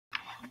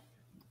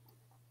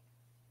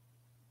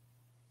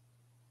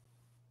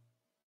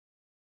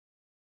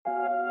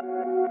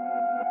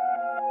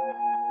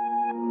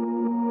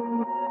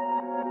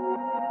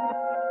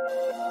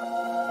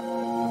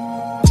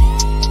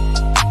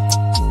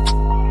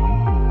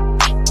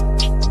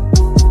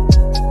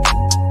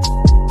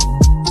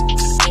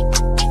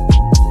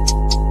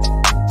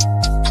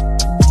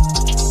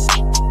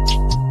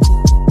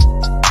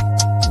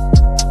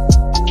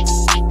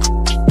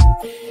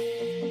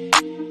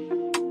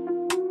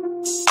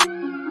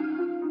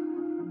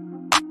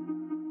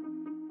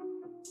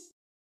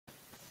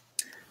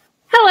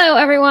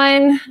Hello,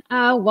 everyone.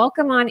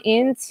 Welcome on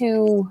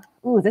into,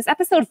 is this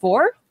episode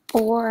 4?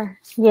 4.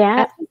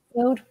 Yeah.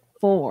 Episode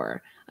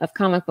 4 of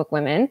Comic Book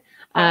Women.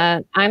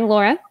 I'm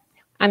Laura.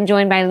 I'm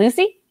joined by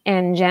Lucy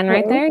and Jen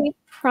right there. You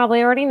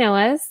probably already know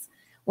us.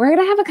 We're going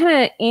to have a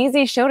kind of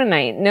easy show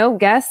tonight. No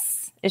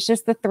guests. It's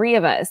just the 3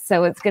 of us.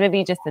 So it's going to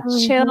be just a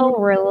chill,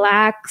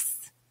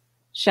 relax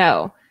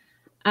show.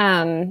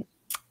 If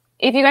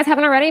you guys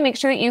haven't already, make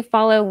sure that you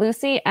follow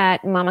Lucy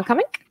at Mama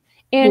Comic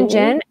and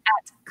Jen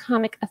at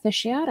Comic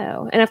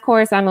Aficionado. And of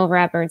course, I'm over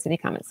at Bird City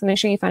Comics. So make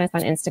sure you find us on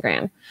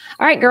Instagram.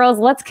 All right, girls,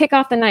 let's kick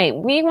off the night.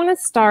 We want to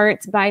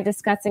start by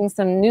discussing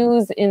some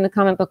news in the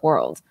comic book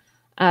world.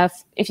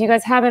 If you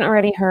guys haven't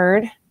already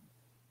heard,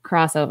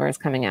 Crossover is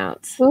coming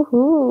out.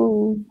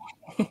 Woohoo.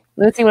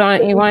 Lucy, you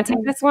want to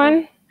take this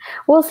one?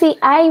 Well, see,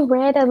 I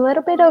read a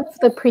little bit of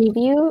the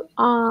preview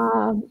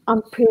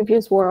on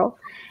Previous World.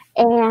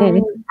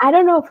 And I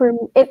don't know,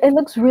 it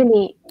looks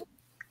really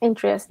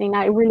interesting.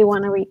 I really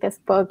want to read this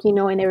book,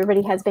 and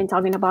everybody has been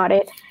talking about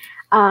it.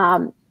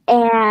 But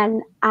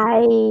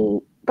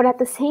at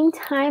the same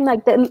time,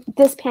 like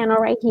this panel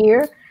right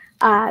here,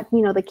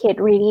 the kid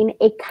reading,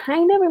 it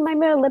kind of reminded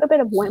me a little bit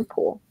of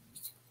Gwenpool.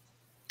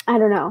 I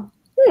don't know.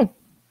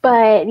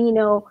 But,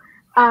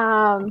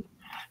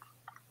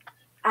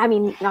 I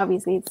mean,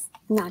 obviously it's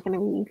not going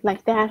to be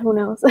like that. Who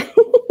knows?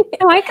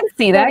 No, I can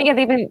see that. Yeah,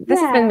 this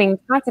has been being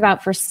talked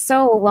about for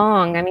so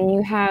long. I mean,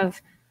 you have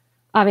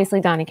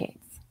obviously Donny Cates,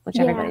 which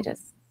everybody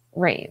just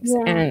raves.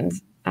 Yeah. And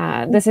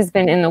this has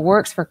been in the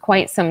works for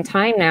quite some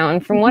time now.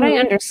 And from what I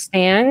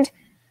understand,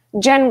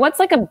 Jen, what's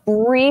like a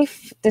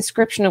brief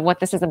description of what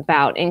this is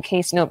about in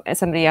case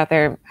somebody out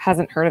there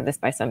hasn't heard of this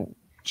by some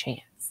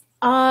chance?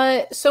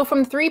 So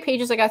from 3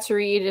 pages I got to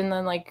read and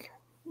then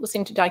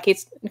listening to Donny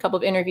Cates in a couple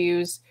of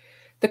interviews,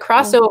 the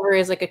crossover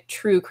is like a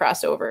true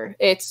crossover.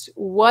 It's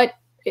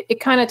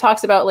it kind of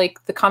talks about like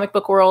the comic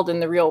book world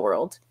and the real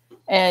world.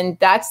 And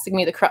that's to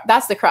me,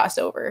 that's the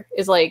crossover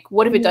is like,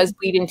 what if it does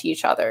bleed into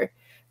each other?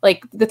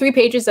 Like the 3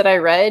 pages that I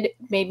read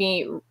made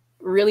me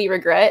really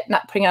regret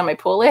not putting it on my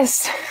pull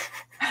list.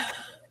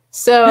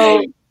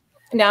 So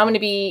now I'm going to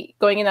be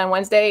going in on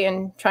Wednesday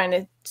and trying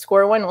to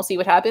score one. We'll see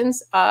what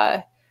happens.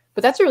 But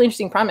that's a really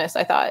interesting premise,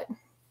 I thought.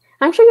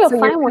 I'm sure you'll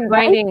find one,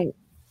 right?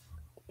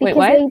 Wait,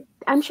 what?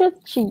 I'm sure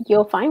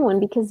you'll find one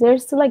because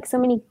there's still so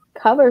many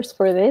covers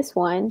for this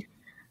one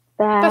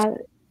that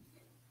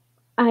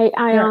I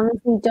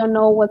honestly don't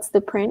know what's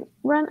the print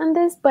run on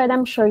this, but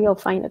I'm sure you'll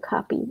find a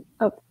copy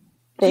of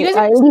at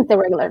least the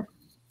regular.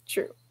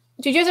 True.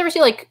 Did you guys ever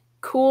see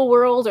Cool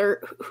World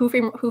or Who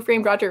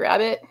Framed Roger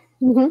Rabbit?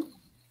 Mm-hmm.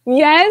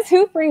 Yes,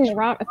 Who Framed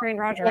Roger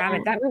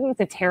Rabbit? That movie used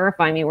to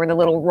terrify me, where the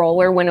little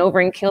roller went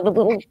over and killed the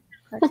little.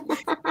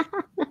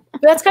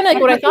 That's kind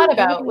of what I thought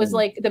about was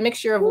the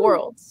mixture of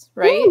worlds,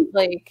 right?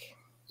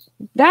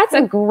 That's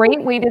a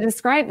great way to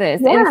describe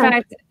this. Yeah. In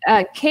fact,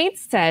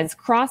 Cates says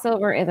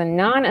crossover is a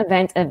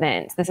non-event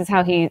event. This is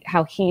how he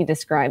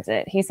describes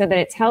it. He said that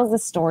it tells the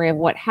story of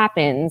what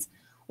happens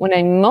when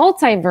a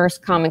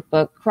multiverse comic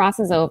book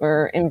crosses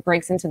over and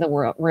breaks into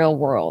the real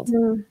world.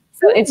 Mm.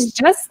 So it's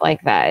just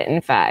like that.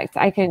 In fact,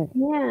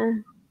 Yeah,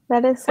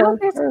 that is so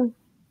true.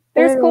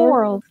 There's Cool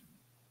World.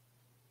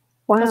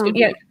 Wow.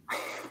 Yeah.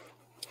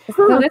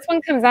 So this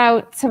one comes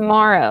out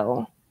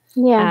tomorrow.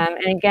 Yeah.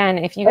 And again,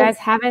 if you guys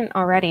haven't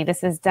already,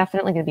 this is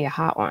definitely going to be a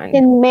hot one.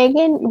 And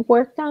Megan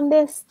worked on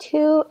this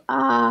too.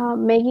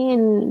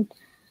 Megan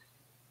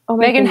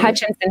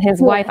Hutchinson,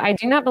 his wife. I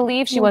do not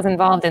believe she was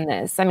involved in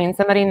this. I mean,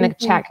 somebody in the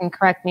chat can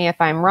correct me if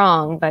I'm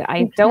wrong, but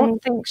I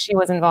don't think she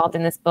was involved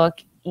in this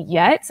book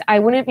yet. I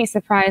wouldn't be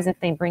surprised if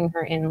they bring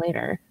her in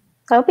later.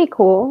 That would be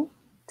cool.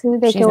 So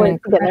they She's can an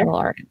work together. incredible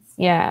artist.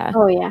 Yeah.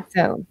 Oh yeah.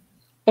 So.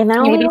 And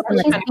now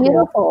she's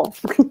beautiful.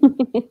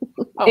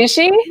 Is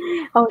she?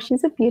 Oh,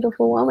 she's a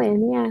beautiful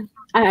woman. Yeah,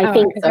 I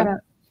think so.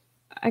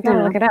 I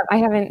gotta look it up. I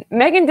haven't.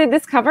 Megan did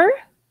this cover.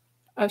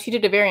 Oh, she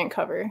did a variant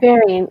cover.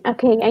 Variant.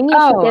 Okay, I knew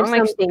she did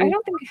something. I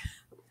don't think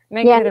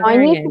Megan did a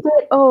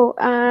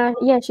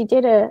variant. She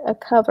did a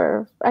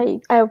cover.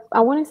 I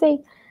want to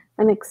say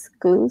an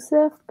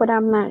exclusive, but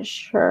I'm not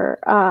sure.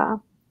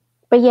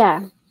 But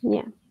yeah.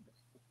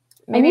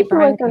 Maybe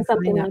Brian can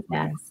something like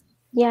that.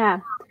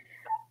 Yeah.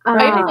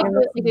 I think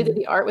they did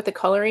the art with the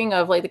coloring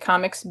of the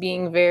comics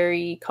being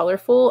very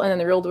colorful and then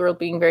the real world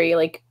being very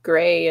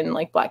gray and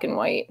black and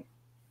white.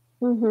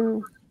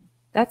 Mm-hmm.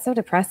 That's so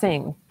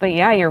depressing. But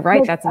yeah, you're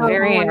right. That's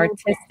very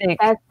artistic.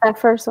 That's that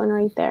first one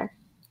right there.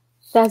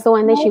 That's the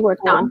one that she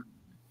worked on.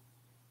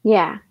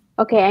 Yeah.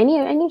 Okay. I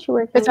knew she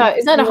worked on it.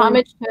 Is that a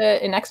homage to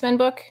an X-Men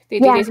book?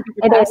 It is.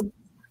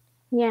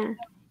 Yeah.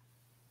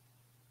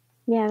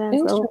 Yeah, that's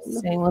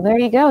interesting. Well, there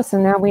you go. So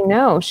now we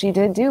know she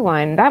did do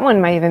one. That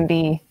one might even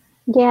be.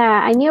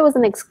 Yeah, I knew it was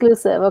an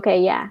exclusive.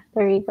 Okay, yeah,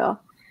 there you go.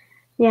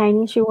 Yeah, I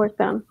knew she worked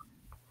on,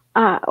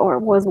 or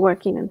was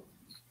working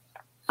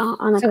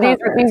on a cover.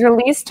 So these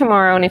release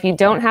tomorrow, and if you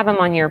don't have them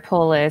on your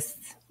pull list,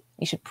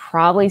 you should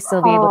probably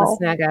still be able to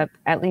snag up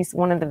at least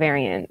one of the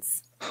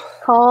variants.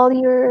 call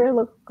your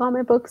local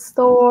comic book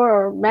store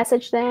or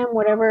message them,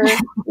 whatever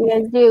you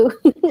guys do,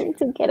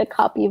 to get a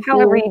copy of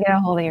However Blue. you get a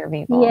hold of your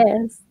people.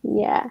 Yes,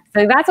 yeah.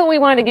 So that's what we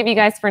wanted to give you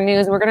guys for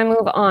news. We're going to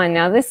move on.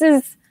 Now, this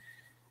is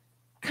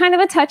kind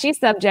of a touchy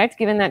subject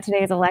given that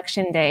today is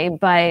election day,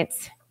 but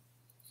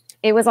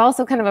it was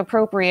also kind of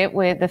appropriate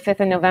with the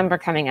 5th of November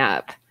coming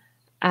up.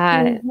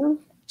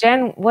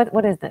 Jen,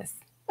 what is this?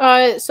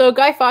 So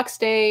Guy Fawkes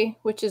Day,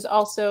 which is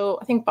also,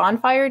 I think,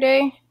 Bonfire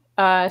Day,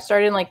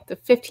 started in like the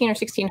 15 or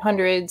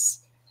 1600s.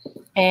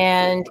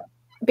 And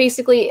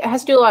basically it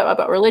has to do a lot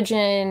about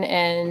religion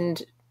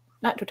and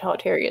not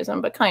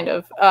totalitarianism, but kind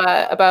of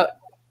about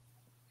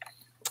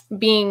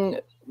being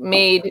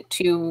made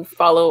to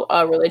follow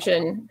a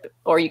religion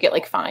or you get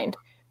like fined,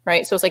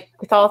 right? So it's like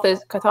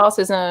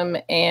Catholicism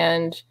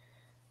and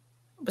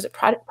was it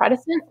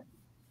Protestant,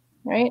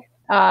 right?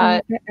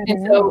 And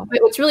so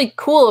what's really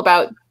cool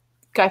about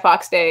Guy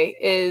Fawkes Day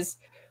is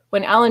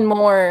when Alan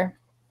Moore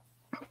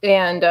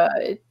and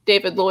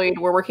David Lloyd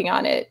were working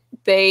on it,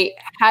 they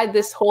had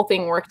this whole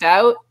thing worked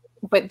out,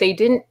 but they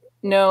didn't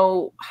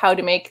know how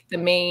to make the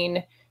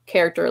main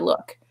character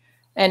look.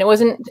 And it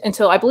wasn't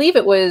until I believe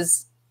it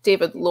was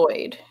David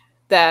Lloyd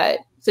that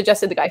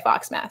suggested the Guy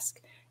Fawkes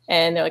mask.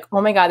 And they're like,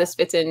 oh my God, this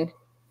fits in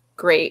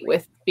great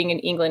with being in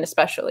England,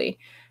 especially,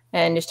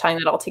 and just tying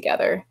that all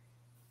together.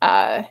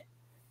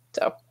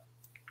 So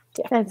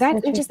yeah,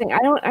 that's interesting. I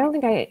don't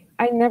think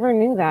I never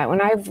knew that.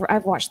 When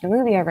I've watched the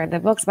movie, I've read the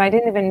books, but I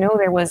didn't even know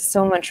there was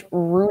so much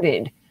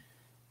rooted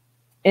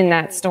in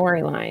that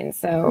storyline.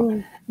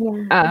 So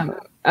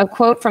a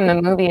quote from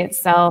the movie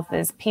itself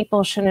is,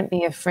 people shouldn't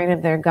be afraid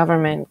of their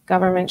government.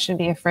 Government should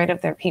be afraid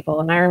of their people.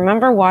 And I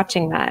remember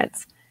watching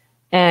that.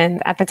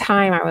 And at the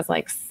time I was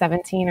like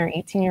 17 or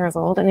 18 years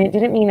old, and it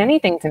didn't mean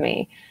anything to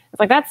me. It's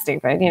like, that's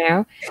stupid, you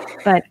know?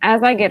 But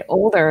as I get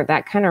older,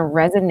 that kind of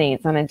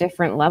resonates on a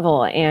different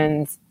level.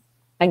 And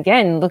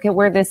again, look at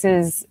where this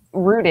is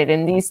rooted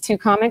in these two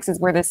comics is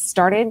where this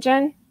started,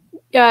 Jen?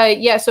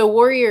 Yeah. So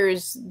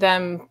Warriors,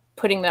 them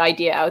putting the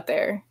idea out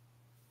there.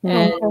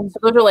 And so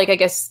those are like, I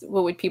guess,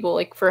 what would people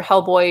like for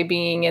Hellboy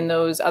being in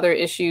those other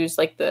issues,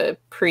 like the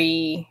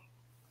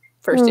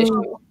first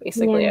issue,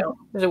 basically. Yeah.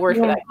 There's a word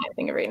for that. I can't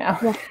think of right now.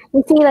 Yeah.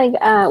 You see, like,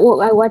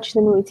 well, I watched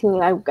the movie too.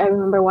 I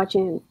remember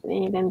watching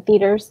it in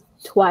theaters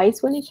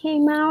twice when it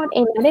came out,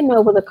 and I didn't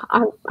know it was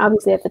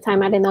obviously at the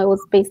time I didn't know it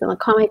was based on a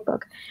comic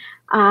book.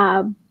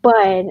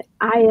 But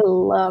I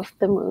loved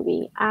the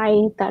movie.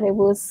 I thought it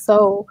was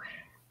so,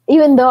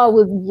 even though I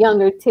was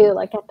younger too,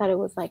 like I thought it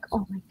was like,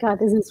 oh my God,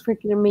 this is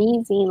freaking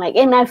amazing. Like,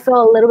 and I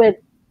felt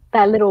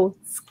a little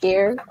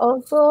scared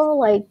also,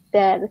 like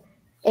that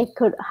it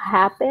could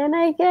happen,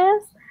 I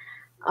guess.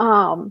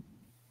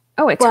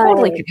 It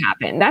totally could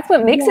happen. That's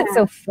what makes it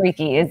so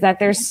freaky, is that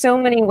there's so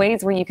many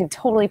ways where you could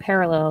totally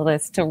parallel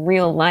this to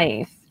real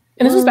life.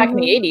 And this was back in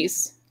the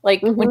 80s.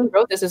 Like when he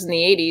wrote this was in the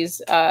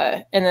 80s.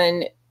 And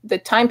then the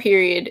time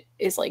period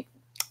is like,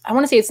 I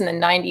want to say it's in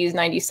the 90s,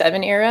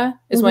 97 era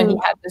is when he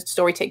had this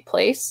story take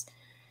place.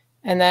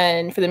 And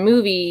then for the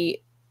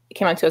movie, it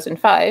came out in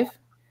 2005.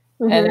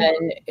 And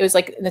then it was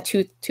like in the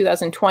 2020s,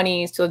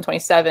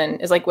 2027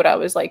 is like what I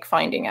was like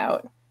finding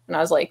out. And I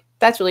was like,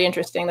 that's really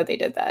interesting that they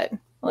did that.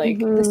 Like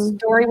the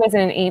story was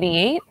in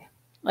 88.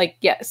 Like,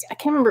 yes, I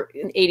can't remember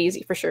in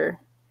 80s for sure.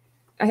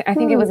 I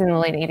think it was in the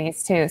late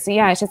 80s too. So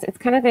yeah, it's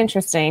kind of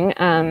interesting.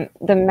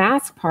 The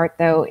mask part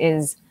though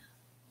is,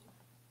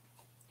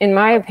 in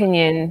my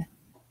opinion,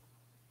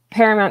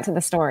 paramount to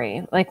the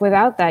story. Like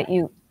without that,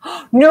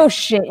 no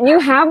shit. You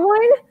have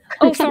one?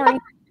 Oh, sorry.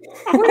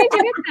 Where did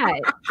you get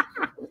that?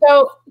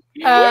 So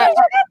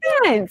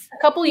a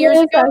couple years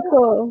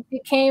ago,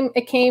 it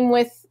came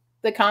with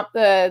the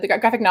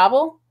graphic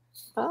novel,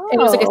 and it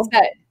was like a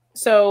set.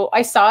 So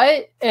I saw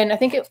it, and I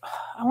think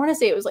I want to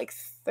say it was like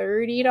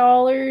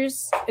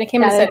 $30, and it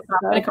came in a set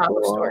in a comic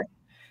book store.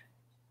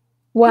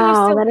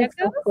 Wow, that is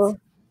so cool.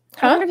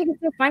 I wonder if you can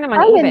still find them on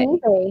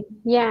eBay.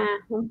 Yeah,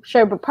 I'm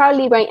sure, but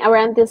probably right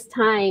around this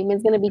time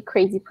it's going to be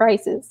crazy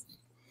prices.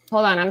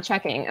 Hold on, I'm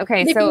checking.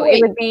 Okay, so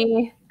it would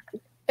be.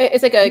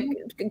 It's like a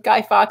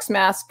Guy Fawkes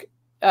mask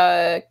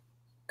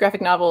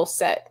graphic novel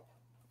set,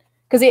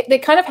 because they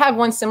kind of have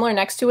one similar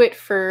next to it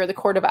for the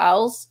Court of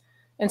Owls,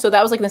 and so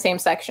that was like in the same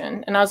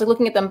section. And I was like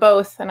looking at them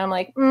both, and I'm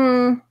like,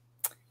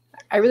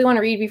 I really want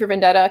to read V for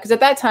Vendetta, because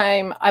at that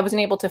time I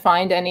wasn't able to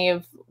find any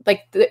of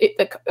like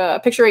the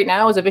picture right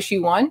now is of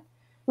issue 1.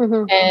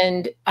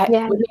 And I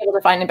wasn't able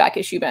to find a back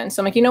issue bin.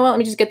 So I'm like, you know what? Let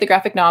me just get the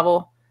graphic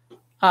novel.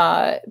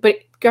 But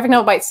graphic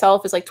novel by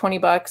itself is like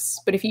 $20.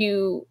 But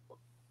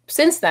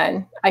since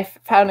then, I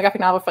found a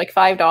graphic novel for like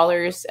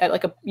 $5 at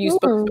like a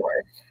used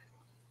bookstore.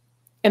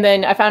 And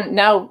then I found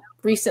now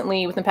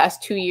recently, within the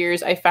past 2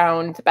 years, I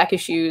found the back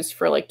issues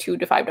for like $2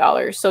 to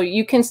 $5. So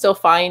you can still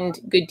find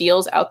good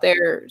deals out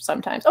there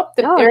sometimes.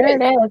 There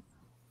it is.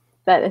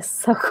 That is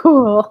so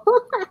cool.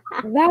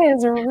 That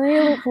is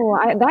really cool.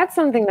 That's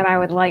something that I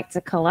would like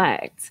to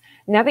collect.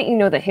 Now that you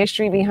know the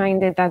history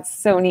behind it, that's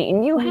so neat.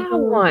 And you have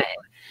one.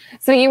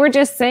 So you were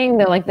just saying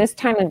that like this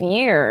time of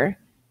year,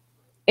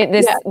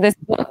 this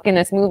book and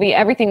this movie,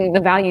 everything,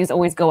 the values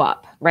always go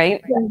up,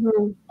 right?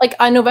 Mhm. Like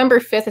on November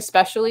 5th,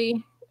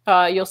 especially,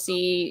 you'll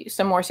see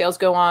some more sales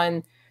go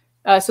on.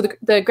 So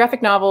the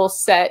graphic novel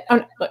set,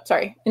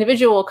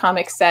 individual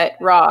comic set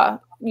raw,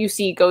 you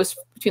see goes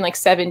between like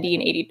 $70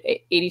 and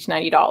 $80 to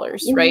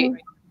 $90, right?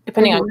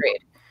 Depending on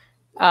grade.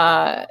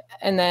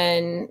 And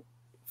then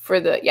for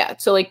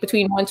so like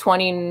between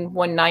 120 and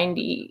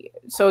 190.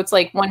 So it's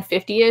like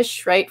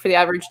 150-ish, right? For the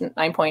average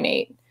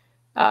 9.8.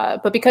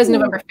 But because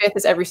November 5th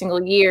is every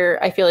single year,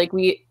 I feel like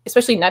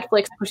especially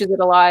Netflix pushes it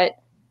a lot.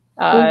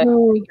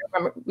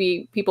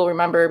 People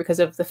remember because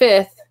of the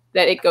 5th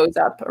that it goes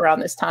up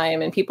around this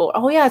time, and people,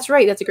 oh yeah, that's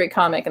right, that's a great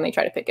comic, and they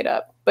try to pick it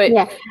up. But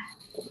yeah,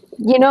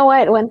 you know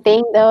what? One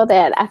thing though,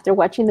 that after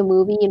watching the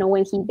movie, you know,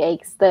 when he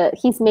bakes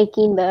he's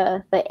making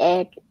the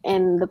egg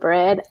and the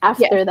bread.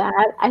 After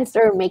that, I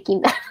started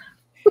making that.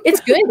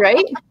 It's good,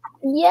 right?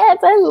 Yes,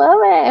 I love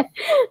it.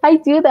 I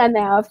do that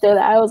now. After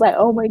that, I was like,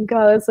 oh my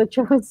god, that's such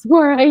a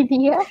smart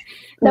idea.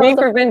 V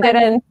for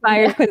Vendetta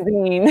inspired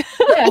cuisine.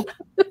 Yeah,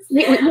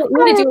 we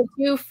want to do it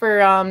too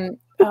for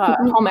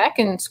home ec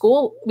in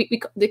school.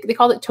 They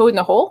called it Toad in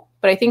the Hole,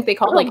 but I think they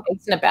called it like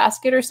eggs in a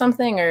basket or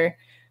something. Or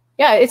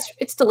yeah,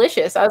 it's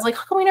delicious. I was like,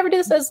 how come we never do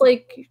this as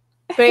like?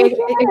 But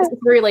it's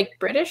very like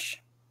British.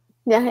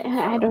 Yeah,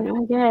 I don't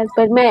know, I guess.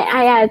 But man,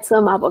 I add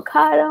some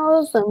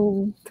avocado,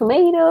 some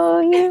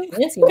tomato.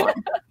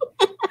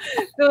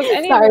 So if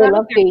any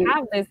of you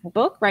have this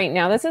book right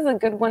now, this is a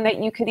good one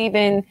that you could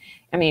even,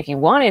 I mean, if you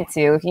wanted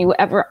to, if you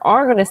ever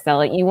are going to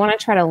sell it, you want to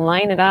try to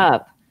line it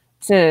up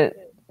to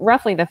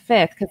roughly the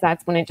 5th, because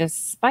that's when it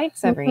just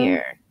spikes every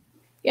year.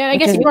 Yeah, I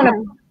guess if you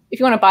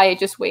want to buy it,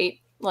 just wait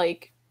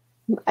like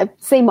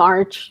say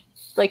March,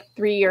 like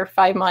 3 or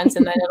 5 months,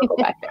 and then it'll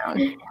go back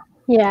down.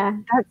 Yeah,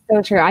 that's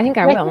so true. I think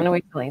I will. I'm gonna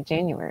wait till like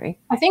January.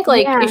 I think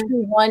like issue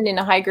 1 in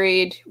a high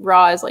grade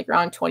raw is like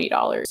around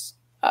 $20.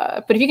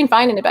 But if you can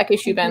find in the back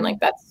issue bin, like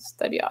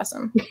that'd be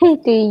awesome. Do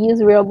you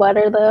use real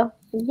butter though?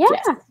 Yeah,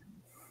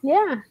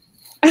 yes.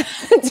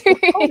 That's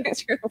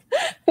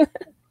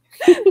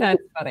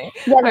funny.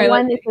 Yeah, the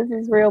one that says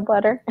is real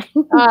butter.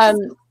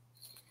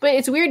 But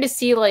it's weird to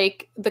see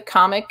like the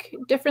comic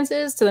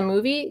differences to the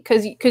movie,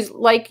 because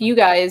like you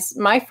guys,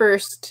 my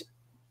first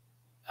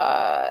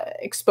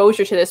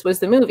exposure to this was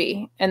the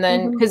movie, and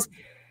then because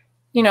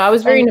I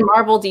was very into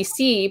Marvel,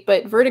 DC,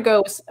 but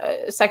Vertigo was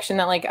a section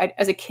that like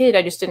as a kid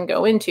I just didn't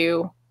go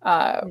into,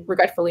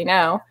 regretfully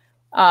now.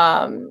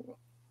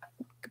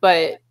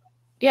 But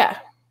yeah,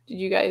 did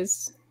you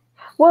guys?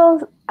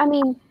 Well, I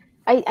mean,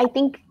 I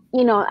think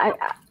I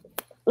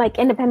like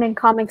independent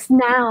comics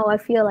now. I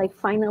feel like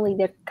finally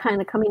they're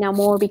kind of coming out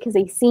more because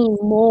they've seen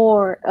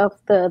more of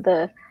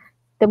the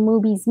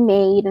movies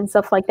made and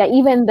stuff like that,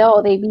 even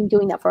though they've been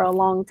doing that for a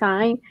long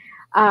time.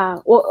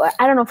 Well,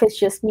 I don't know if it's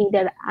just me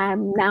that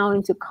I'm now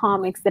into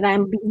comics, that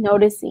I'm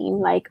noticing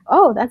like,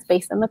 oh, that's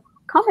based on the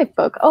comic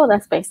book. Oh,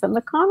 that's based on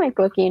the comic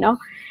book, and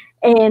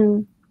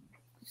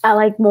I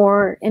like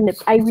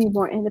I read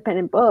more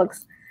independent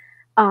books.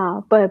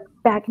 But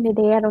back in the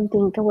day, I don't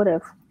think I would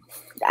have.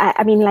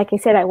 I mean, like I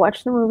said, I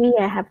watched the movie.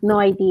 I have no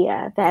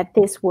idea that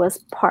this was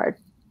part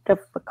of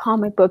a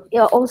comic book.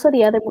 Also,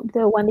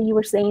 the one that you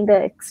were saying,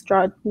 the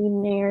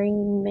Extraordinary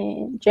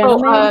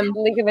Gentlemen.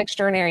 League of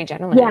Extraordinary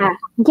Gentlemen.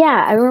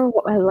 Yeah. I remember.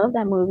 I love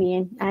that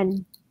movie,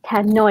 and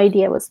had no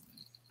idea it was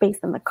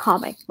based on the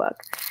comic book.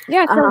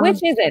 Yeah. So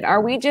which is it?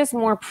 Are we just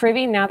more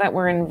privy now that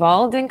we're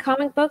involved in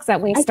comic books,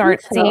 that we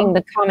start seeing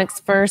the comics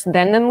first,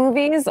 then the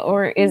movies,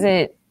 or is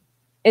it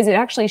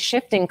actually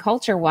shifting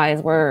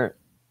culture-wise, where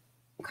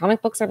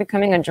comic books are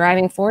becoming a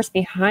driving force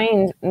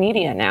behind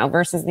media now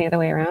versus the other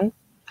way around?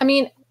 I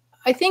mean,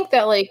 I think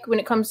that like when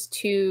it comes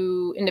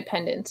to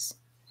independence,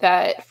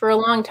 that for a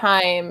long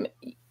time,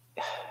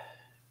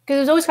 because it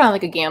was always kind of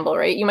like a gamble,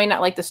 right? You might not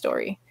like the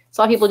story.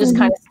 So a lot of people just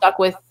kind of stuck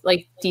with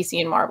like DC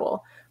and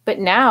Marvel. But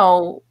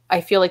now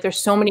I feel like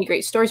there's so many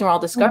great stories and we're all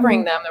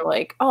discovering them. They're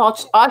like, oh,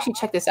 I'll actually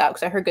check this out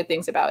because I heard good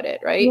things about it,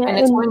 right? Yeah, and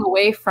it's going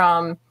away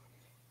from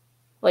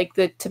like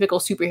the typical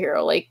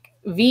superhero. Like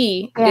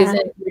V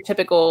isn't your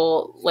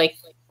typical like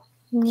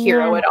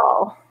hero at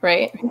all,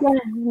 right?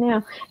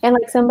 Yeah. And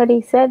like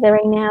somebody said that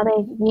right now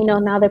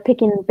now they're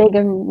picking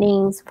bigger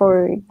names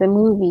for the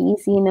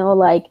movies,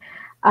 like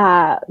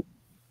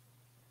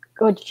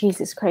oh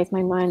Jesus Christ,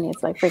 my mind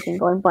is like freaking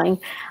going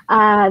blank.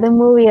 The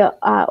movie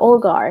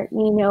Old Guard,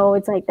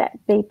 it's like that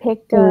they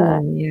picked I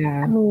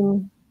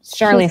mean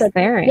Charlize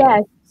Theron.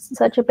 Yeah,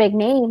 such a big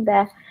name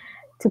that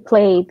to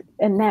play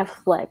a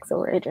Netflix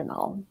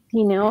original,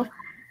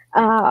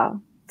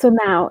 so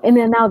now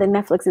the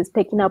Netflix is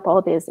picking up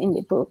all these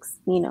indie books,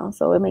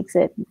 so it makes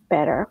it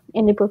better.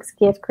 Indie books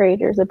give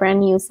creators a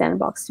brand new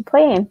sandbox to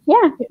play in.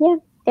 Yeah,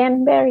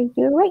 Dan Barry,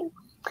 you're right.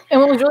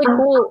 And what was really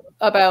cool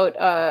about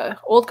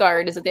Old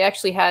Guard is that they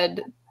actually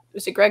had,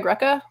 was it Greg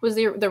Rucka was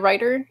the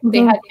writer? They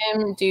had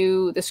him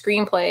do the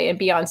screenplay and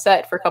be on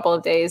set for a couple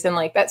of days, and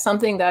like that's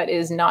something that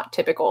is not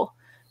typical,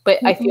 but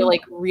I feel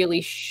like really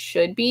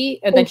should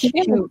be. And then he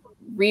do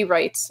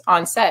rewrites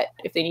on set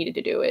if they needed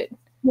to do it.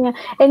 Yeah,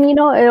 and you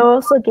know, it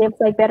also gives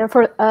like better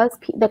for us,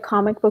 the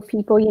comic book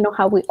people. You know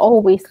how we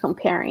always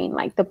comparing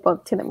like the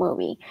book to the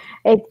movie.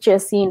 It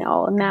just, you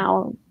know,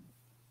 now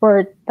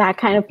for that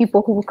kind of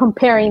people who are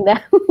comparing them,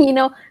 you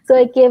know, so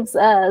it gives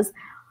us,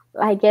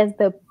 I guess,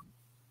 the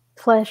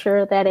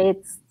pleasure that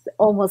it's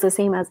almost the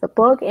same as the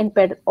book, and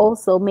but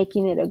also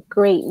making it a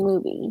great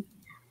movie.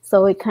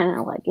 So it kind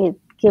of like it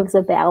gives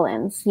a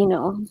balance, you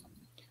know.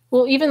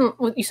 Well, even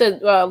what you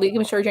said, League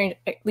of Extraordinary,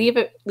 League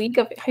of,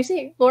 how do you say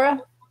it, Laura?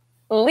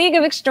 League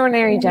of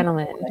Extraordinary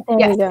Gentlemen. There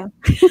Yes. you go.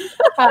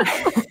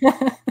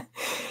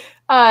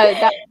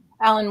 That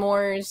Alan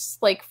Moore's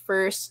like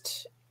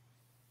first,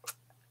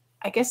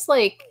 I guess,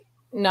 like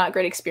not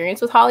great experience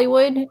with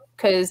Hollywood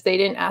because they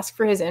didn't ask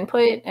for his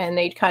input and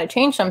they kind of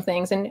changed some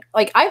things. And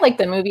like I liked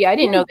the movie, I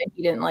didn't know that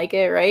he didn't like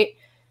it, right?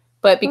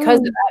 But because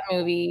of that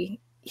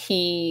movie,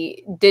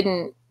 he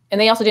didn't.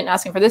 And they also didn't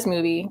ask him for this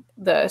movie.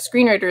 The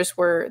screenwriters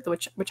were the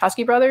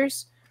Wachowski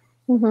brothers.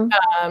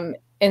 Mm-hmm.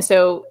 And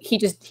so he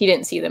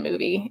didn't see the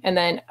movie. And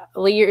then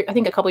I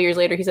think a couple years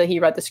later, he said he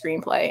read the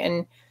screenplay.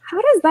 And how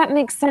does that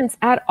make sense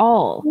at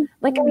all?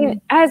 Like, I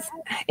mean, as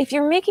if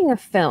you're making a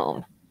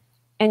film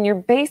and you're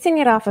basing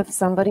it off of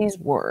somebody's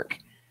work,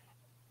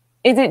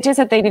 is it just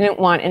that they didn't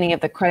want any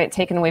of the credit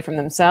taken away from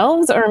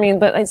themselves? Or, I mean,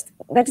 but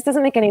that just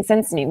doesn't make any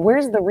sense to me.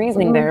 Where's the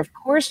reasoning there? Of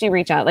course you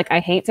reach out. Like, I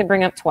hate to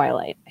bring up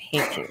Twilight. I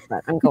hate to,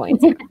 but I'm going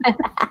to.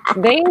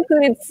 They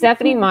included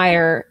Stephenie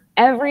Meyer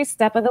every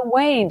step of the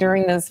way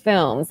during those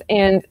films.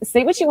 And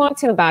say what you want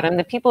to about them.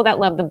 The people that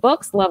love the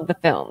books love the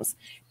films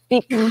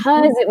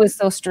because it was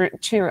so true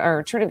to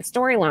the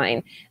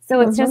storyline.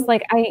 So it's just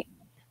like,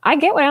 I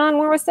get what Alan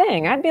Moore was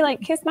saying. I'd be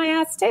like, kiss my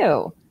ass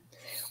too.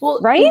 Well,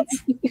 right?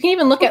 You can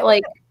even look at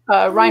like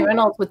Ryan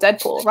Reynolds with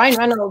Deadpool. Ryan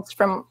Reynolds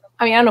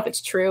I don't know if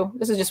it's true.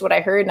 This is just what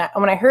I heard. And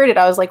when I heard it,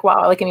 I was like, wow,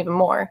 I like him even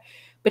more.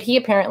 But he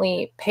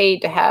apparently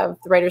paid to have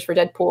the writers for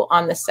Deadpool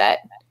on the set.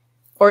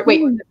 Or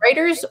wait, the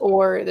writers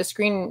or the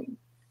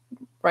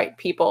screenwrite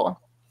people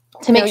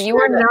to make sure you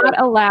are not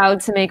allowed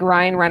to make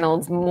Ryan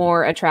Reynolds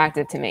more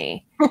attractive to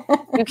me.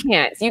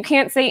 You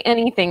can't say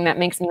anything that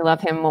makes me love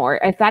him more.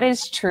 If that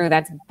is true,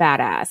 that's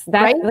badass.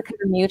 That's the kind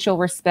of mutual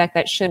respect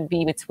that should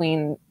be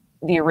between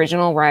the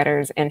original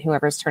writers and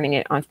whoever's turning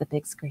it onto the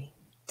big screen.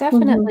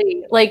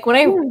 Definitely. Like when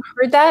I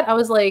heard that, I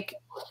was like,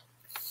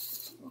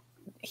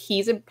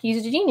 he's a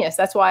genius.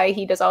 That's why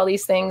he does all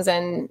these things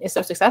and is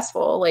so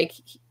successful. Like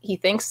he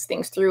thinks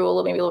things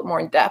through maybe a little more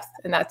in depth,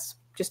 and that's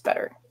just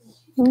better.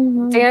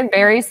 Dan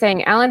Barry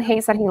saying Alan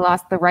hates that he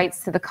lost the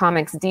rights to the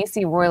comics.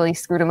 DC royally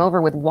screwed him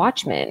over with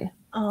Watchmen.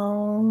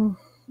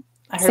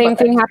 Same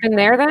thing happened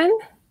there then?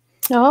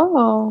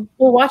 Oh.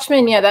 Well,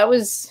 Watchmen, yeah,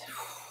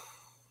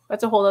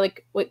 that's a whole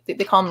like what they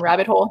call them,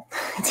 rabbit hole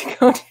to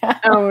go down.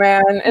 Oh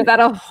man, is that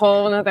a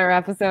whole another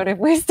episode if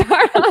we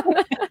start on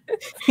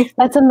that?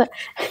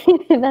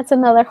 That's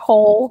another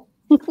hole.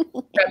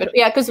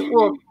 Yeah, because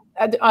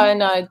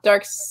on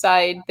Dark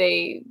Side,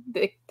 they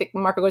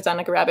Marco goes down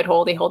like a rabbit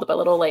hole. They hold up a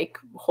little like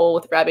hole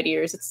with rabbit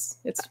ears.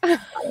 It's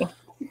funny.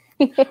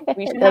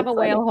 We should have a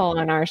whale hole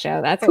on our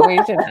show. That's what we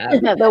should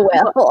have. The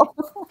whale hole.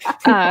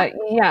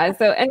 Yeah.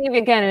 So any of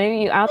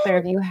you out there,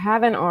 if you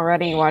haven't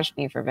already watched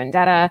V for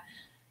Vendetta,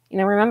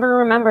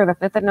 remember the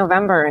 5th of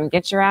November and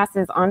get your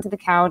asses onto the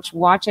couch,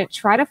 watch it,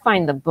 try to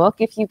find the book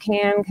if you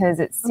can, because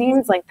it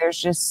seems like there's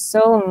just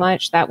so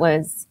much that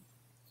was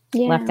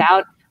left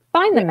out.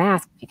 Find the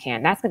mask if you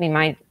can. That's going to be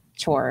my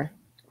chore.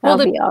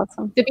 That'll be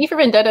awesome. The V for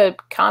Vendetta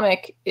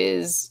comic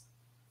is...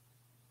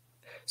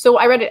 So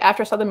I read it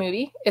after I saw the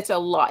movie. It's a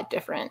lot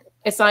different.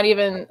 It's not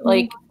even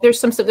like... There's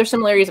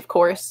similarities, of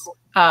course.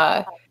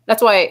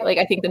 That's why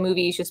I think the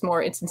movie is just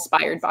more... It's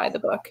inspired by the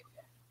book.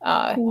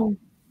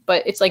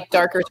 But it's like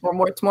darker.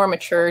 It's more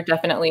mature,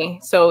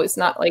 definitely. So it's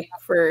not like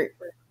for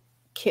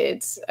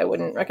kids. I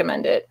wouldn't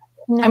recommend it.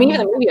 No. I mean,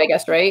 even the movie, I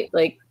guess, right?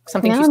 Like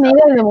something. No, maybe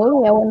in the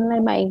movie, I wouldn't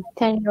let my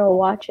 10-year-old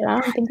watch it. I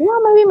don't think.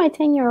 Well, maybe my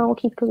 10-year-old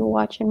he could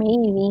watch it,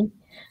 maybe.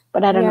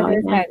 But I don't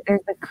know.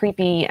 There's the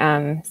creepy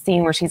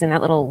scene where she's in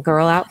that little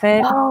girl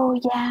outfit. Oh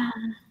yeah.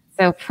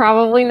 So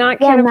probably not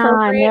kid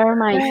appropriate. Never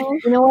mind.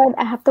 You know what?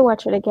 I have to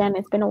watch it again.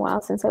 It's been a while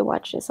since I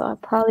watched it, so I'll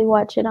probably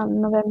watch it on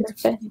November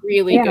 5th.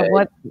 Really good.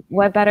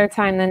 What better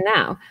time than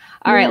now?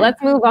 All right,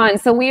 let's move on.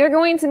 So we are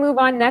going to move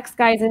on next,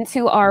 guys,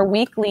 into our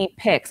weekly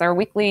picks, our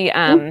weekly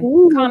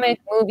comic,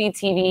 movie,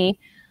 TV.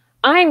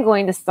 I'm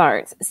going to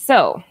start.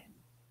 So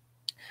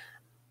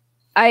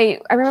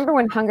I remember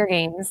when Hunger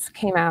Games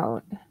came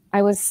out.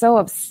 I was so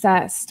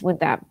obsessed with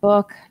that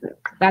book.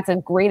 That's a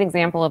great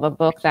example of a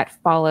book that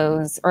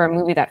follows, or a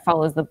movie that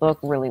follows the book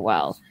really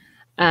well.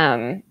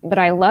 But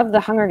I love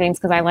the Hunger Games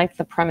because I liked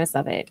the premise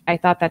of it. I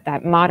thought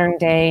that modern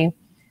day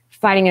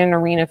fighting in an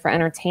arena for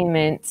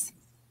entertainment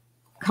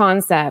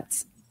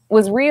concept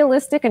was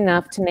realistic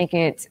enough to make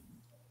it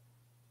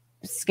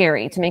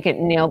scary, to make it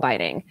nail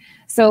biting.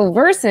 So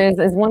Versus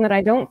is one that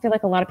I don't feel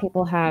like a lot of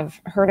people have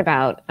heard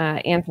about.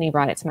 Anthony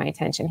brought it to my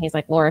attention. He's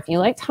like, Laura, if you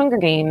liked Hunger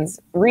Games,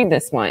 read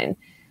this one.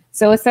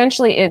 So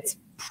essentially it's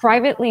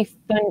privately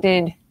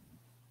funded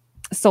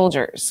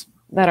soldiers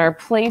that are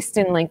placed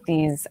in like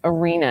these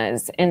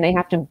arenas, and they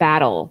have to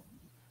battle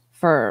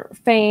for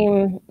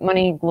fame,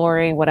 money,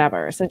 glory,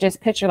 whatever. So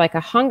just picture like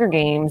a Hunger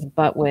Games,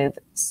 but with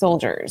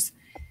soldiers.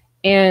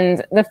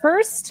 And the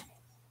first,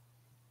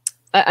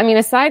 I mean,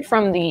 aside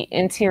from the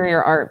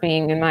interior art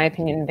being, in my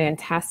opinion,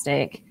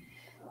 fantastic,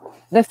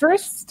 the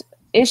first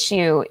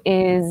issue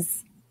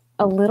is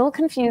a little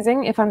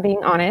confusing, if I'm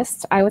being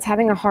honest. I was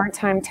having a hard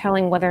time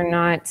telling whether or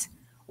not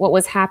what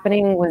was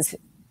happening was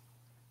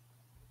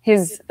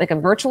his like a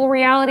virtual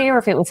reality or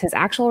if it was his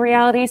actual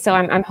reality. So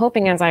I'm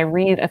hoping as I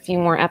read a few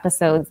more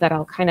episodes that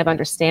I'll kind of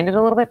understand it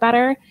a little bit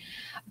better.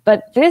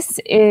 But this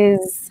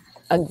is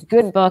a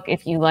good book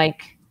if you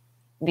like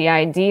the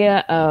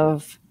idea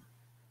of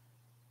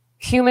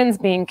humans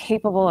being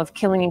capable of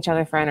killing each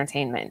other for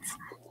entertainment.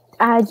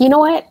 You know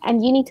what?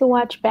 And you need to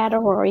watch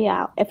Battle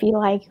Royale if you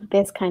like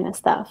this kind of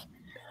stuff.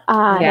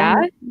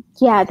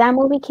 That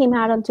movie came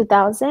out in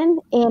 2000,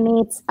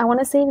 and I want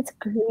to say it's a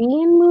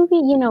Korean movie.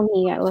 You know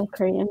me, I love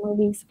Korean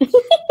movies.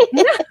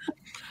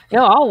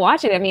 No, I'll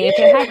watch it. I mean, if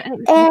it has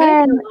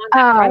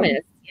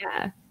premise,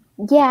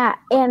 yeah,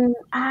 and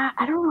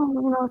I don't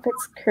know if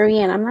it's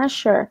Korean. I'm not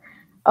sure.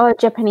 Oh,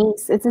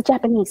 Japanese. It's a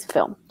Japanese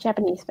film.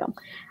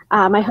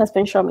 My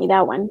husband showed me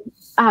that one.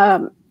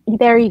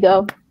 There you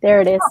go. There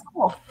it is.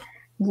 Oh.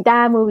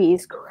 That movie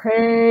is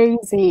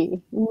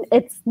crazy.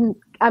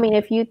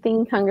 If you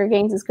think Hunger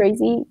Games is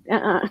crazy,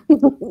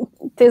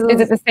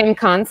 Is it the same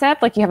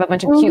concept? Like you have a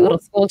bunch of cute little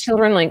school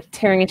children like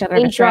tearing each other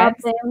to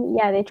shreds?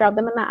 They drop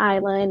them on the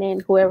island,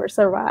 and whoever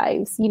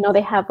survives,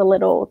 they have a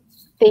little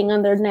thing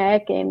on their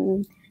neck.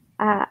 And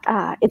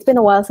it's been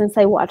a while since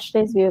I watched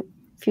this. A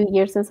few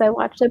years since I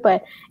watched it,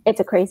 but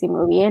it's a crazy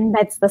movie, and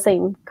that's the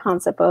same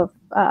concept of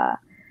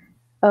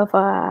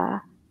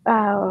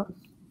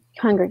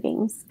Hunger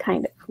Games,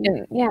 kind of.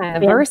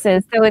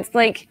 Versus. So it's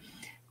like,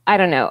 I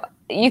don't know.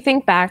 You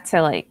think back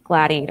to like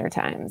gladiator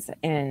times,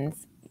 and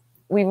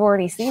we've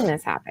already seen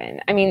this happen.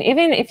 I mean,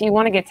 even if you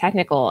want to get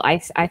technical, I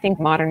think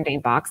modern day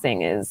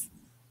boxing is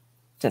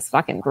just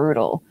fucking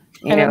brutal.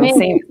 Same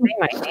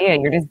idea.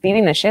 You're just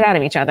beating the shit out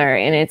of each other,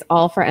 and it's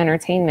all for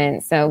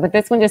entertainment. So, but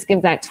this one just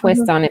gives that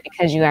twist on it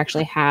because you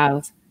actually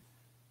have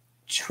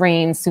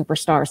trained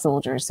superstar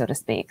soldiers, so to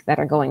speak, that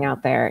are going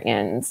out there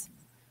and.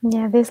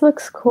 Yeah, this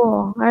looks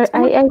cool. I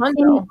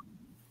think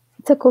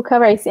it's a cool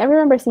cover. I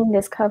remember seeing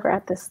this cover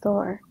at the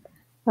store.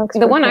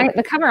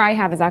 The cover I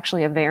have is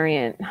actually a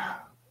variant.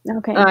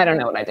 Okay. I don't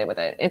know what I did with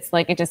it. It's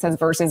like it just says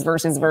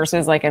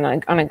versus like on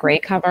a gray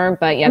cover.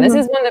 But yeah, this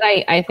is one that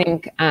I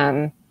think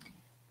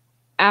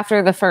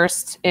after the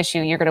first issue,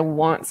 you're going to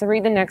want to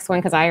read the next one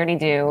because I already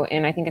do,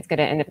 and I think it's going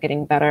to end up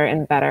getting better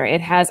and better.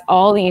 It has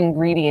all the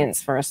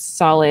ingredients for a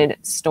solid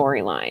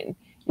storyline.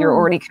 You're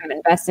already kind of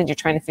invested. You're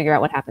trying to figure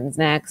out what happens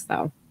next.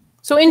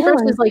 So in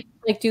versus, like,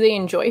 do they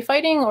enjoy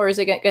fighting, or is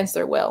it against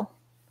their will?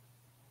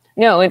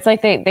 No, it's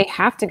like they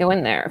have to go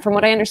in there. From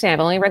what I understand, I've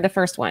only read the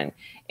first one.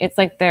 It's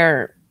like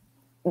they're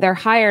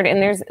hired,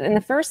 and there's in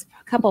the first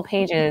couple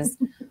pages,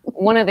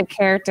 one of the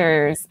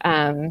characters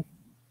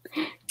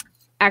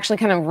actually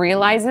kind of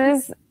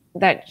realizes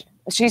that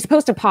she's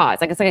supposed to pause.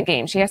 Like it's like a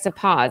game. She has to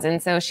pause, and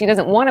so she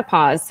doesn't want to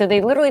pause. So they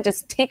literally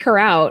just take her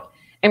out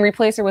and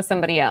replace her with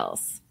somebody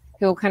else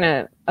who will kind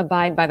of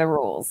abide by the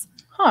rules.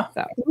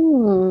 So.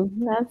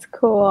 That's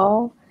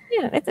cool.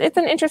 Yeah, it's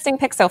an interesting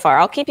pick so far.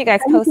 I'll keep you guys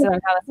posted on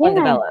how this one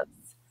develops.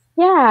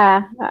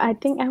 Yeah, I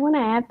think I want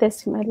to add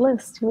this to my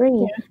list to read.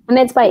 Yeah. And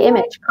it's by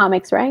Image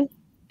Comics, right?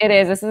 It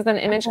is. This is an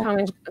Image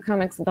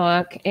Comics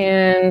book.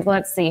 And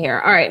let's see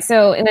here. All right.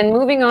 So, and then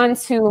moving on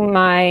to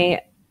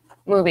my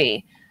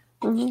movie.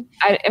 Mm-hmm.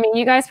 I mean,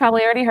 you guys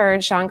probably already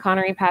heard Sean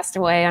Connery passed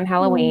away on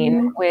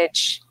Halloween,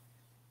 which...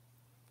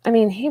 I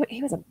mean, he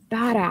was a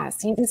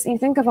badass. You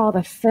think of all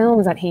the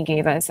films that he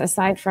gave us,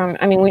 aside from,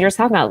 I mean, we were just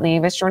talking about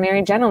Leave,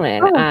 Extraordinary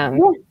Gentleman.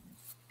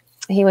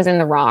 He was in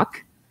The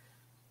Rock.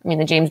 I mean,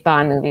 the James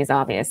Bond movies,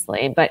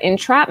 obviously. But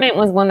Entrapment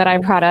was one that I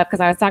brought up because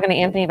I was talking to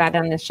Anthony about it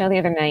on this show the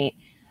other night.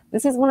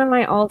 This is one of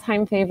my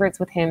all-time favorites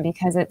with him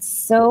because it's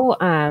so,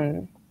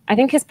 I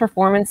think his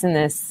performance in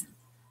this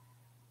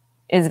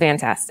is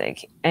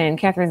fantastic. And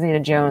Catherine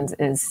Zeta-Jones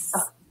is...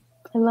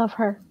 I love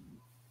her.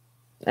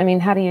 I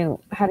mean, how do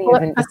you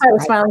even? I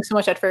was smiling so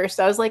much at first.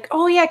 I was like,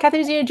 "Oh yeah,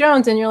 Catherine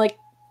Zeta-Jones," and you're like,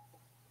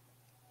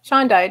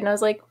 "Sean died," and I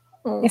was like,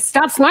 Yeah,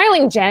 stop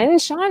smiling, Jen.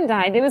 Sean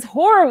died. It was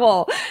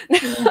horrible.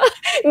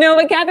 No,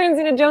 but Catherine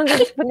Zeta-Jones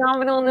is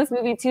phenomenal in this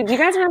movie too. Do you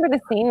guys remember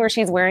the scene where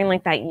she's wearing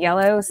like that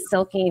yellow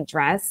silky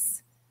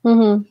dress?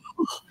 Mm-hmm.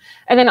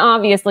 And then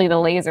obviously the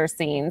laser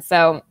scene.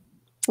 So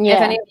if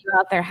any of you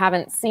out there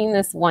haven't seen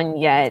this one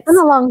yet, it's been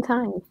a long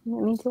time. I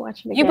need to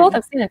watch it again. You both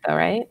have seen it though,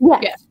 right?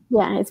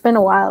 Yeah. It's been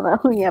a while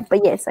though. Yeah,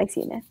 but yes, I've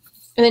seen it.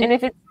 And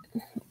if it's,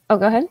 go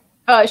ahead.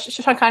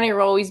 Sean Connery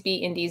will always be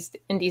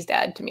Indy's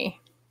dad to me.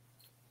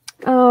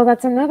 Oh,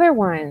 that's another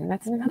one.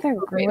 That's another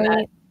great.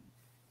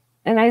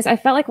 And I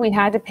felt like we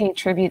had to pay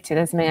tribute to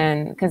this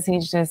man because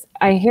he's just.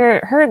 I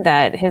heard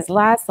that his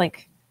last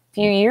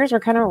few years were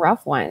kind of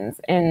rough ones,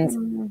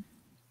 and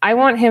I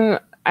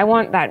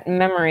want that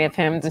memory of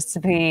him just to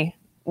be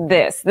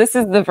this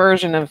is the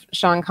version of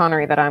Sean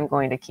Connery that I'm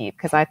going to keep,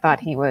 because I thought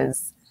he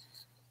was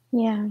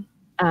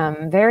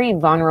very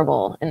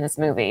vulnerable in this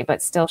movie,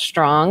 but still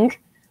strong,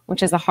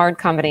 which is a hard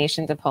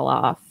combination to pull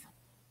off.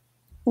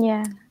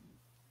 Yeah.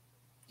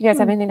 You guys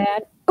have anything to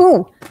add?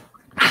 Ooh.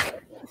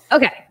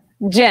 Okay,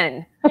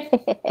 Jen.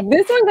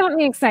 This one got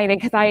me excited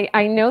because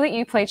I know that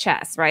you play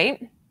chess,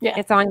 right? Yeah.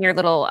 It's on your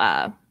little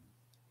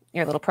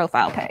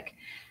profile pic.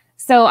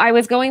 So I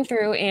was going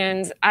through,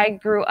 and I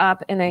grew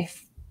up in a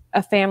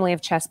family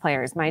of chess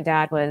players. My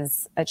dad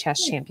was a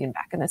chess champion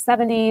back in the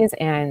 70s,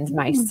 and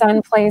my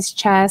son plays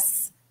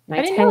chess. My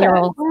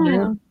 10-year-old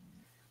son.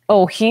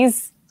 Oh,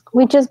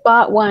 we just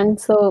bought one,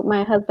 so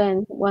my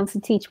husband wants to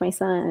teach my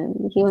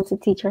son. He wants to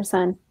teach our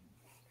son.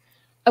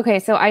 Okay,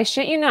 so I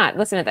shit you not.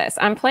 Listen to this.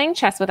 I'm playing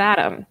chess with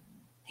Adam.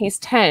 He's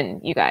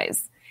 10, you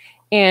guys.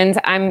 And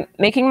I'm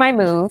making my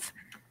move,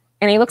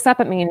 and he looks up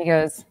at me and he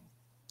goes,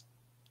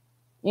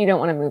 "You don't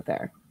want to move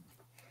there."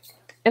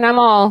 And I'm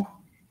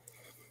all,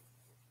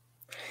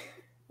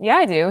 "Yeah,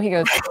 I do." He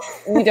goes,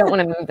 "You don't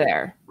want to move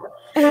there."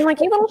 And I'm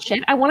like, "You little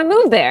shit, I want to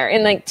move there."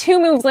 And like 2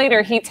 moves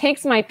later, he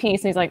takes my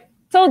piece and he's like,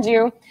 "Told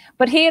you."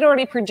 But he had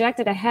already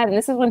projected ahead. And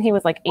this is when he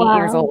was like 8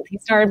 years old. He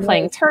started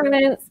playing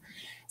tournaments.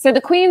 So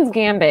the Queen's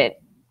Gambit,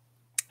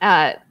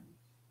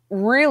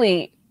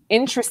 really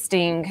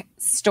interesting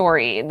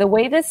story. The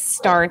way this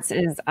starts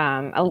is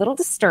a little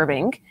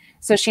disturbing.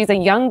 So she's a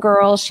young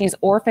girl. She's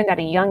orphaned at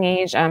a young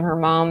age. Her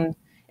mom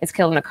is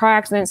killed in a car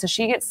accident. So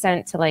she gets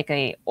sent to like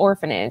a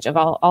orphanage, of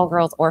all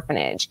girls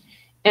orphanage.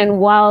 And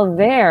while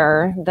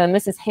there, the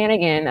Mrs.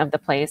 Hannigan of the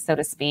place, so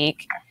to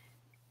speak,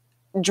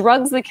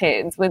 drugs the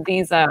kids with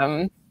these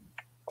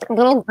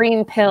little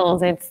green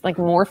pills. It's like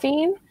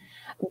morphine.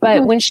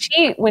 But when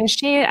she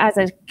as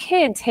a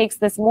kid takes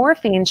this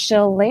morphine,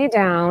 she'll lay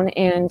down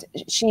and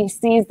she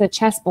sees the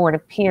chessboard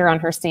appear on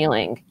her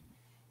ceiling.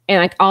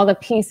 And like all the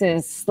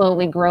pieces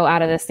slowly grow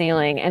out of the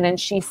ceiling. And then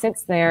she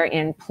sits there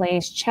and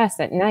plays chess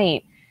at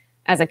night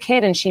as a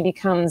kid, and she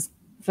becomes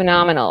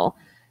phenomenal.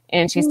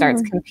 And she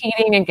starts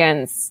competing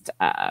against,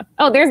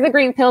 there's the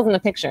green pills in the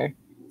picture.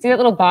 See that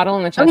little bottle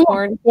on the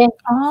chessboard? Yeah.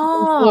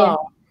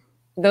 Oh.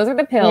 Those are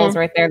the pills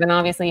right there. Then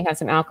obviously you have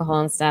some alcohol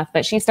and stuff.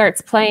 But she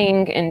starts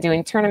playing and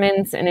doing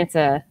tournaments, and it's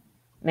a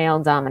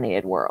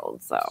male-dominated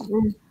world. So,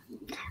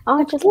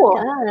 just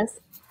like us.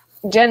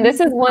 Jen, this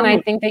is one I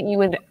think that you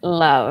would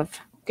love.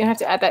 Gonna have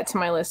to add that to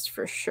my list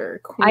for sure.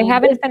 Queen. I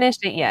haven't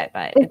finished it yet,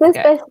 but is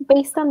this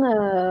based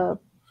on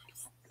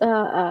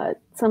the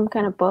some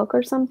kind of book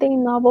or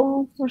something,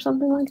 novel or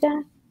something like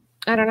that?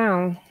 I don't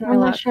know. I'm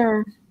not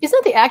sure.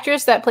 Isn't the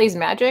actress that plays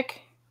Magic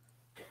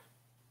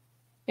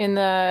in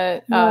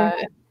the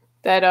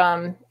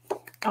that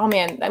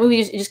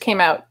movie just came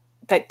out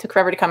that took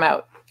forever to come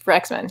out for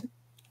X-Men?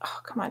 Oh,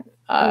 come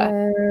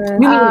on.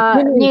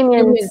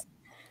 Minions.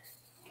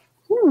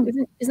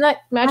 Isn't that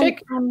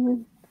Magic?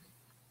 I'm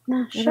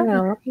not sure. I don't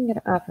know. Looking it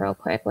up real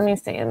quick. Let me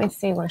see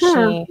where she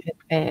had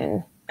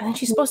been. And then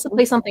she's supposed to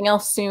play something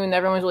else soon that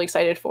everyone's really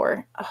excited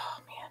for. Oh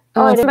man.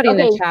 Oh, somebody in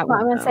the chat. I'm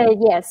gonna say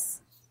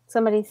yes.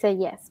 Somebody said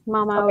yes.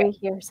 Mama over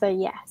here said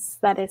yes.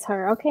 That is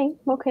her. Okay.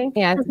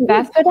 Yeah,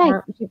 Beth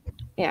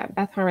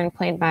Harmon,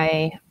 played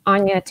by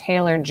Anya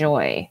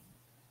Taylor-Joy.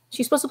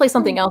 She's supposed to play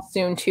something else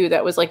soon too.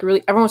 That was like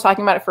really, everyone was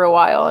talking about it for a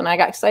while, and I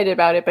got excited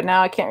about it, but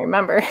now I can't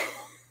remember.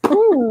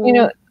 You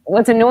know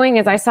what's annoying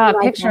is I saw a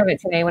picture of it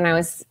today when I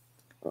was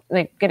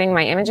like getting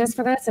my images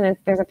for this, and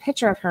there's a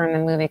picture of her in the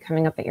movie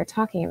coming up that you're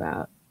talking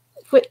about.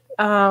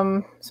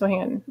 So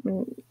hang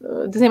on.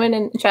 Does anyone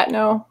in chat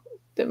know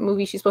the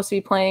movie she's supposed to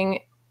be playing?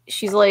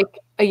 She's like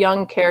a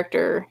young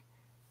character.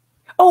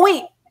 Oh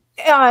wait,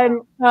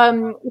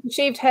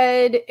 shaved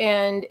head,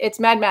 and it's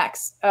Mad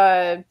Max.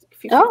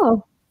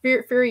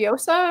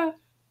 Furiosa.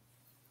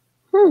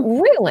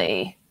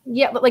 Really?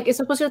 Yeah, but like it's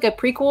supposed to be like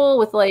a prequel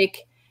with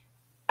like,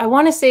 I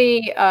want to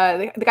say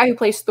the guy who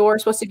plays Thor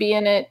is supposed to be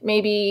in it.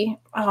 Maybe.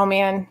 Oh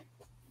man.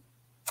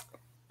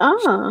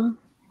 Oh.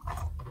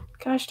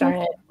 Gosh darn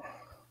it.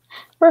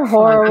 We're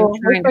horrible.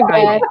 I'm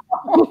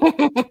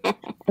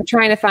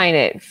trying to find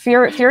it.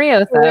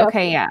 Furiosa.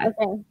 Okay, yeah.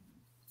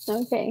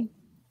 Okay.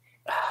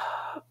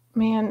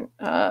 Man,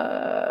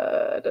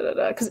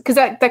 because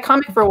that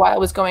comic for a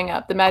while was going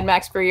up. The Mad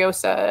Max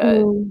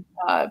Furiosa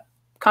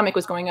comic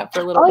was going up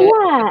for a little bit.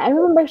 Oh yeah, I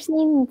remember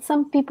seeing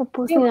some people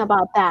posting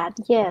about that.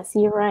 Yes,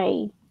 you're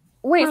right.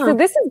 Wait, so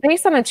this is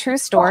based on a true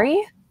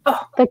story?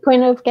 Oh. The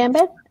Queen of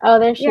Gambit? Oh,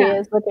 there she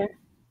is with her.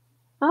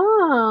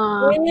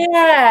 Oh.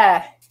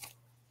 Yeah.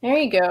 There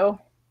you go.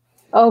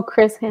 Oh,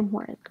 Chris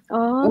Hemsworth.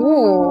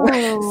 Oh.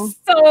 Ooh.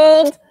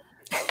 Sold.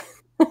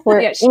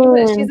 Yeah,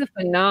 she's a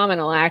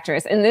phenomenal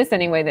actress. In this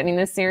anyway, I mean,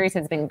 this series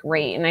has been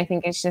great. And I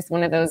think it's just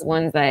one of those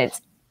ones that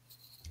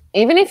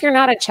even if you're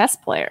not a chess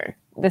player,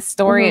 the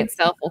story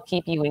itself will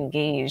keep you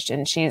engaged.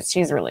 And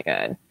she's really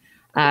good.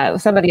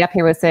 Somebody up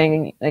here was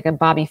saying like a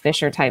Bobby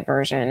Fischer type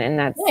version. And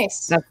that's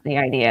nice. That's the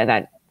idea,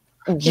 that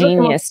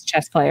genius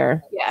chess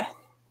player. Yeah.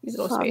 He's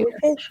the most Bobby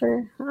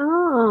Fischer.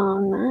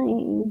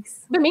 Oh, nice.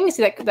 But maybe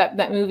see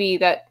that movie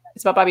that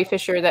it's about Bobby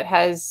Fischer that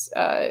has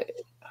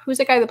who's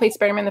the guy that played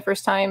Spider-Man the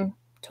first time?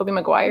 Tobey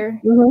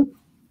Maguire. Mm-hmm.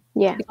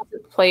 Yeah. He wants to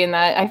play in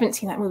that. I haven't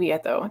seen that movie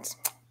yet though.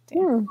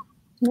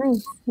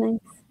 Nice.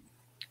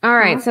 All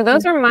right, so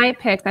those are my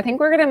picks. I think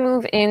we're gonna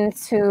move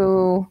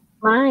into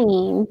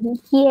mine.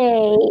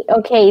 Yay.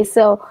 Okay,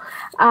 so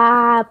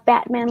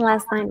Batman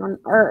Last Night on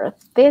Earth.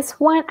 This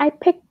one, I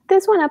picked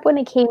this one up when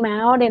it came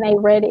out, and I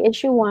read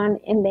issue 1,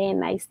 and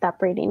then I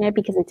stopped reading it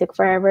because it took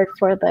forever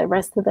for the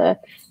rest of the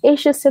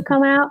issues to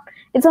come out.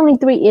 It's only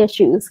 3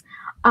 issues,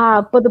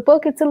 but the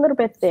book, it's a little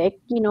bit thick,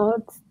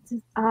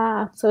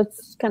 so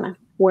it's kind of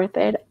worth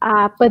it.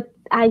 But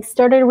I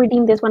started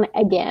reading this one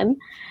again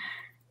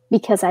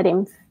because I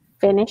didn't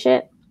finish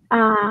it.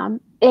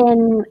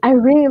 And I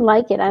really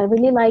like it. I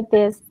really like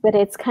this, but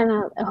it's kind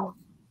of a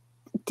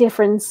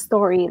different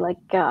story. Like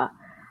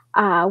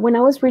when I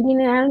was reading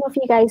it, I don't know if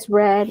you guys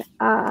read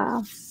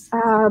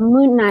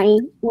Moon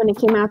Knight when it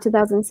came out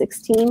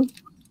 2016.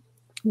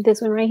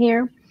 This one right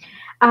here.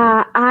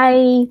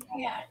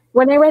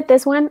 When I read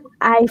this one,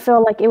 I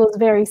felt like it was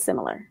very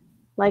similar.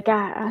 Like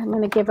I'm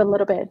going to give a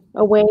little bit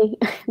away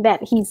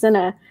that he's in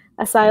a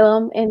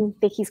asylum and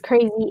that he's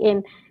crazy.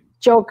 And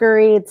Joker,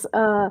 it's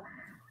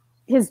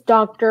his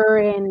doctor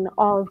and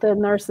all the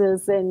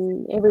nurses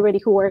and everybody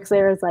who works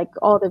there is like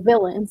all the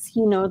villains,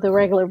 the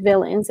regular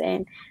villains,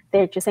 and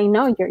they're just saying,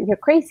 no, you're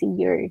crazy,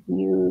 you're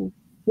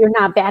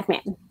not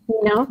Batman,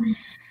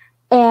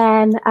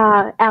 And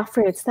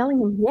Alfred's telling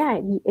him, yeah,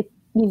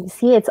 you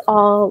see, it's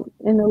all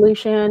an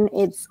illusion,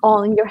 it's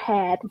all in your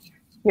head,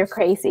 you're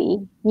crazy,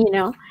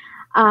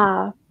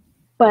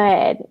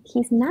 but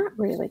he's not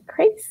really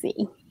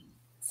crazy.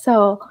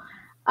 So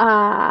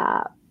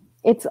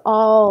it's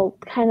all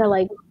kind of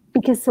like,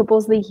 because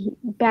supposedly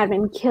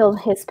Batman killed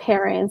his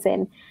parents,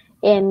 and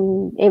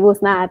it was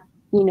not,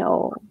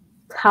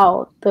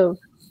 how the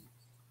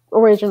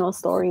original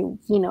story,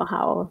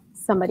 how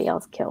somebody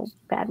else killed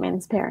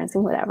Batman's parents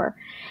and whatever.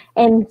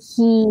 And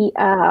he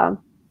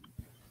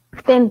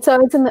then, so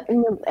it's in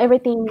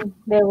everything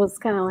there was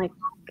kind of like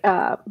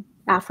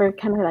Alfred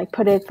kind of like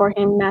put it for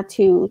him not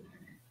to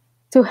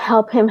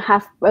help him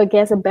have, I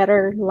guess, a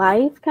better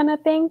life kind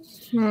of thing.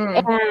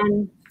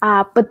 And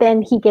but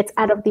then he gets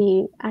out of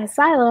the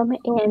asylum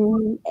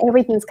and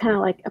everything's kind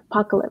of like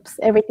apocalypse.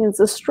 Everything's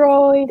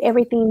destroyed.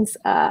 Everything's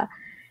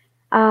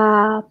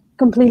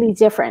completely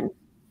different.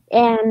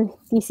 And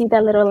you see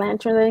that little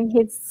lantern that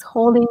he's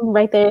holding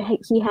right there.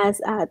 He has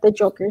the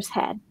Joker's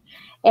head.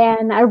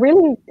 And I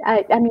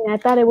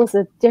thought it was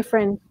a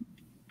different,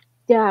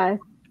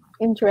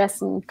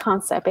 interesting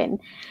concept.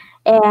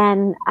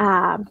 And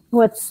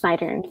with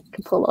Snyder and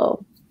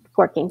Capullo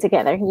working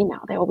together,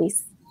 they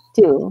always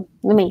do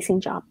an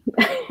amazing job.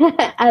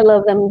 I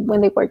love them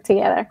when they work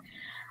together.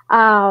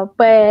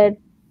 But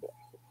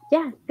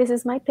yeah, this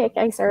is my pick.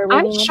 I started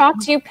reading. I'm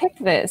shocked you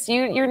picked this.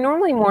 You're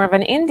normally more of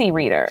an indie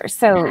reader,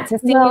 so to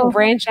see you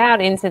branch out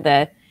into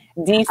the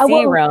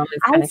DC realm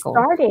is kind of cool.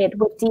 I started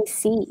with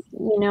DC.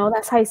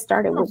 That's how I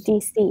started with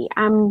DC.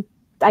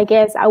 I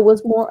guess I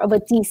was more of a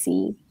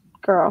DC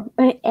girl,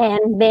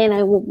 and then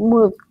I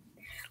moved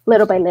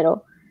little by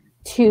little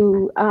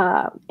to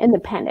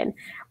independent.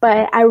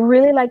 But I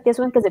really like this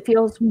one because it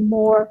feels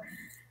more,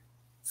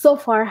 so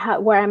far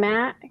where I'm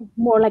at,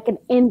 more like an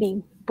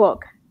indie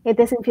book. It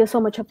doesn't feel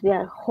so much of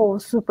the whole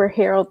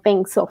superhero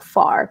thing so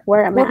far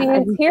where I'm at. The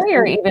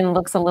interior even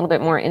looks a little bit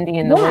more indie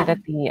in the way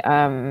that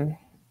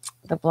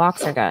the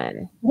blocks are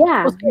done.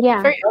 Yeah, it's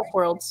very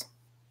Elseworlds.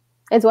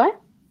 It's what?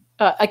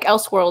 Like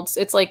Elseworlds.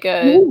 It's like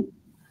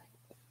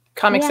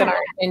comics that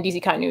aren't in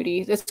DC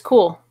continuity. It's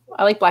cool.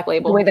 I like Black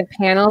Label. The way the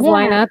panels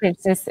line up,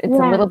 it's a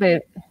little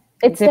bit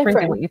different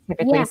than what you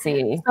typically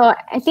see. So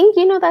I think,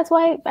 that's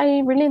why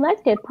I really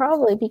liked it,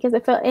 probably because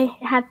I felt it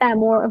had that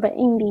more of an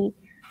indie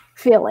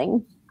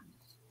feeling.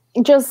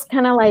 Just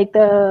kind of like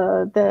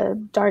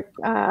the dark,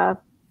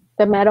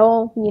 the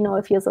metal,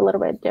 it feels a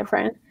little bit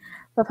different.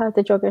 Love how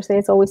the Joker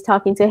says always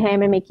talking to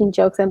him and making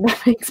jokes at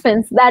the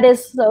expense. That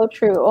is so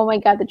true. Oh my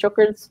God, the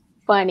Joker's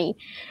funny.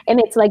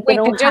 And it's like, wait,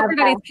 the Joker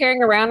that he's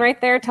carrying around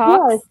right there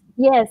talks?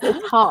 Yes, it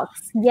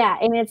talks. Yeah,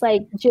 and it's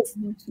like just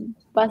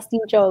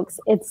busting jokes.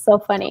 It's so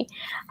funny.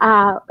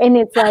 And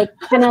it's like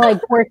kind of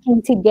like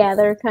working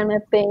together kind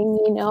of thing,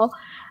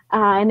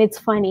 and it's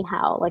funny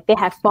how like they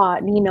have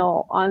fought,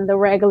 on the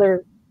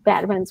regular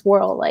Batman's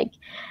world, like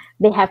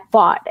they have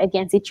fought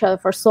against each other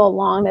for so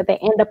long that they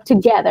end up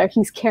together.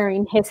 He's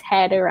carrying his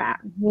head around,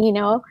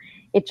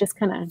 It's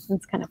kind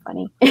of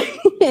funny.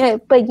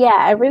 But yeah,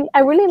 I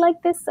really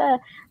like this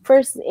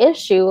first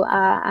issue.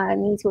 I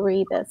need to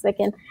read the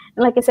second.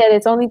 And like I said,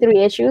 it's only 3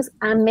 issues.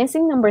 I'm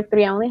missing number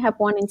 3. I only have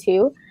 1 and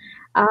 2.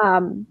 I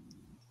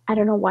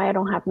don't know why I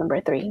don't have number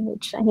 3,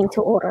 which I need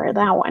to order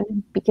that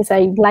one because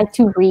I like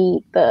to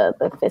read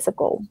the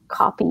physical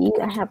copy.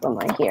 I have them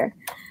right here.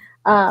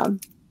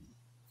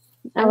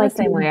 I like the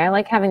same way. I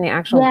like having the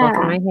actual book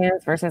in my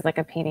hands versus like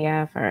a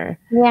PDF or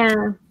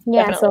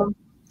Definitely. So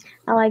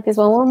I like this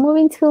one. We're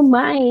moving to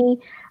my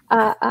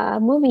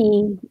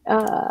movie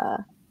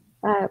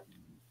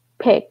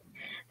pick.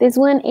 This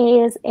one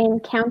is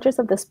Encounters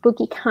of the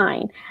Spooky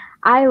Kind.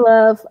 I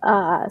love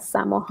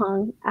Sammo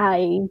Hung.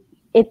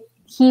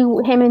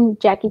 Him and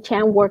Jackie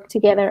Chan worked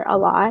together a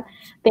lot.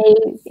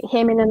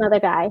 Him and another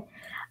guy,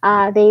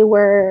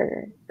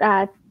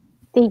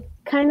 they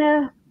kind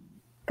of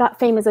got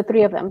famous, the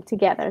three of them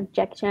together,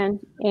 Jackie Chan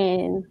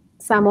and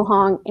Sammo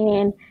Hung,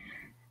 and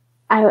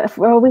I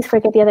always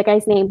forget the other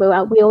guy's name,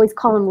 but we always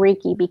call him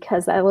Ricky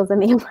because that was the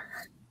name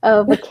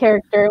of a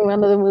character in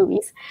one of the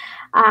movies.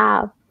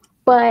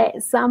 But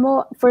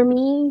Sammo, for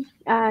me,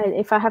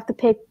 if I have to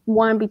pick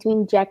one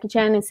between Jackie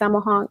Chan and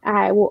Sammo Hung,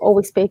 I will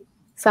always pick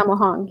Sammo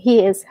Hung.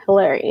 He is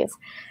hilarious.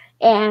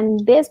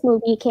 And this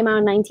movie came out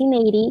in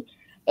 1980,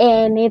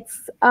 and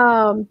it's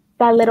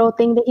that little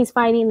thing that he's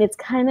fighting.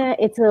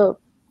 It's a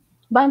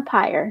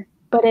vampire,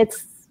 but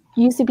it's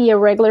used to be a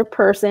regular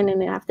person,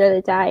 and then after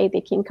they die,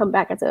 they can come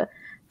back as a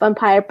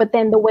vampire. But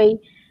then the way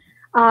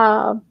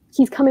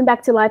he's coming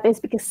back to life is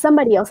because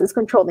somebody else is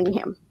controlling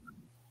him,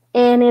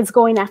 and it's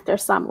going after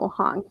Sammo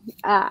Hung.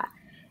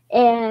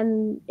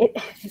 And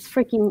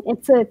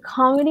it's a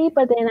comedy,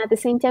 but then at the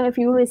same time, if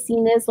you would have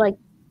seen this like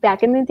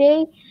back in the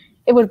day,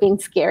 it would have been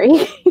scary.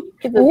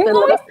 You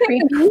always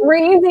pick the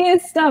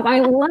craziest stuff. I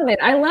love it.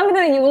 I love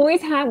that you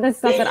always have this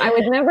stuff that I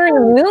would never in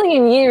a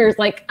million years,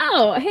 like,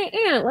 oh, hey,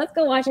 Aunt, let's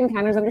go watch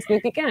Encounters of the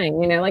Spooky Gang.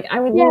 You know, like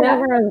I would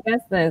never have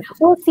guessed this.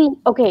 Well, see,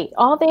 okay,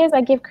 all this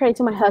I give credit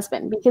to my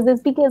husband because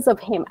it's because of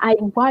him. I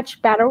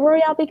watch Battle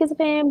Royale because of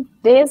him.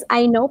 This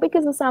I know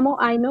because of Sammo.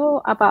 I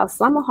know about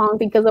Sammo Hung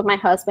because of my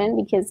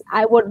husband, because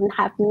I wouldn't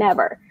have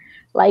never.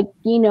 Like,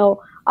 you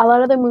know, a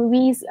lot of the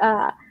movies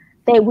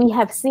that we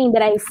have seen,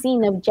 that I've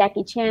seen of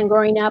Jackie Chan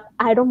growing up,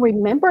 I don't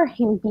remember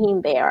him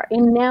being there.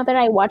 And now that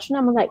I watch him,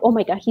 I'm like, oh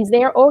my God, he's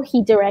there. Or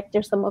he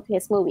directed some of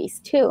his movies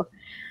too.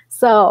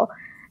 So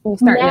you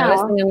start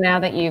noticing him now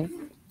that you've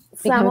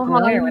become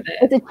familiar with it.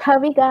 It's a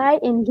chubby guy,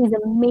 and he's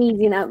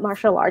amazing at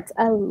martial arts.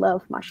 I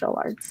love martial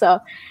arts. So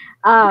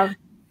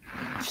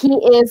he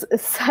is,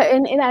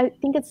 and I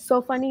think it's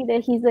so funny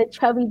that he's a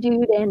chubby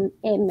dude,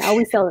 and I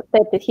always tell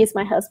that he's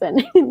my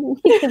husband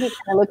because he kind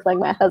of looks like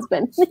my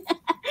husband.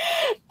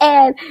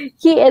 And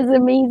he is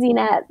amazing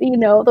at, you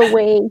know, the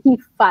way he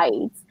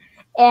fights.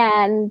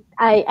 And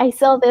I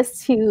sell this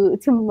to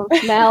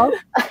Mel.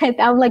 And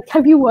I'm like,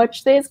 have you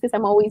watched this? Because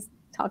I'm always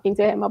talking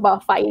to him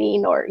about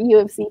fighting or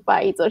UFC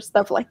fights or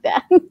stuff like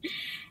that.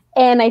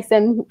 And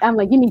I'm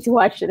like, you need to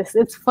watch this.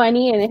 It's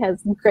funny and it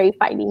has great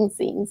fighting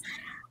scenes.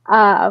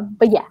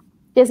 But yeah,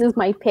 this is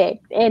my pick,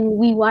 and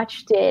we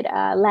watched it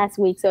last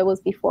week, so it was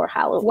before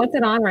Halloween. What's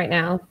it on right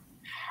now?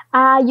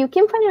 You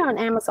can find it on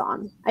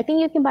Amazon. I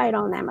think you can buy it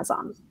on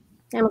Amazon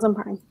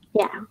Prime.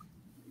 Yeah,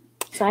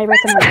 so I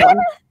recommend it.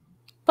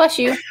 Bless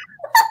you.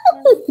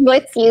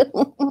 Bless you.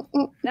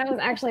 That was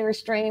actually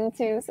restrained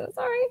too, so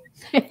sorry.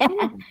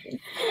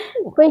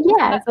 But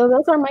yeah, so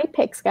those are my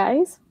picks,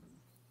 guys.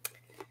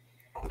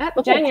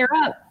 Jen, you're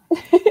up.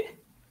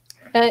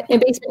 In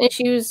Basement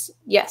Issues,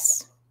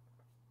 yes.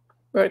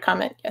 Wrote a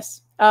comment,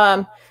 yes.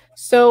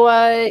 So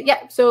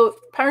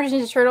Power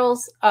Rangers Ninja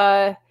Turtles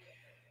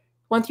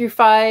 1 through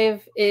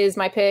 5 is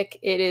my pick.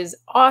 It is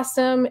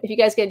awesome. If you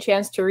guys get a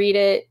chance to read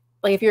it,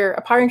 like if you're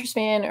a Power Rangers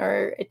fan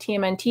or a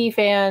TMNT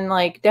fan,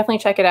 like definitely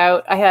check it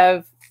out. I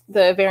have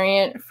the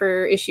variant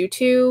for issue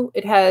 2.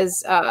 It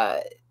has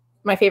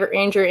my favorite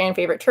Ranger and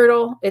favorite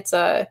Turtle. It's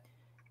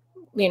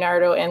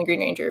Leonardo and the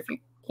Green Ranger, if you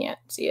can't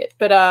see it.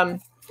 But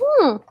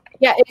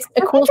yeah, it's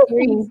a cool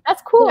series.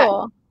 That's cool.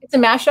 Yeah. It's a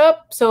mashup.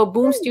 So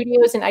Boom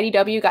Studios and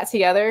IDW got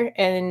together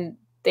and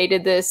they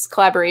did this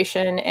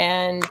collaboration,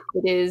 and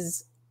it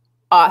is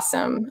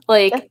awesome.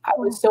 Like, I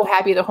was so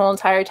happy the whole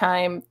entire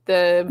time.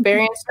 The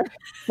variants.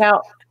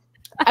 Now,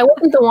 I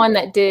wasn't the one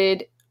that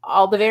did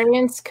all the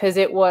variants because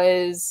it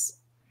was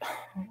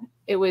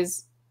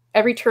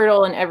every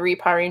turtle and every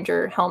Power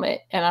Ranger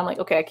helmet, and I'm like,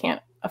 okay, I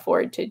can't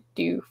afford to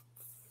do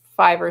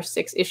 5 or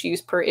 6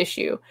 issues per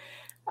issue.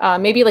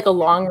 Maybe like a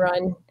long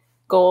run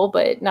goal,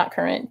 but not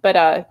current.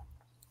 But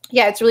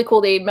yeah, it's really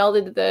cool. They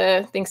melded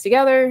the things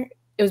together.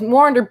 It was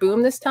more under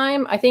Boom this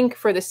time. I think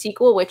for the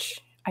sequel,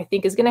 which I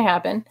think is going to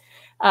happen,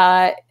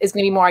 is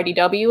going to be more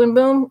IDW and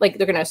Boom. Like,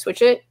 they're going to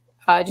switch it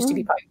just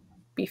to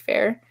be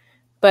fair.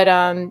 But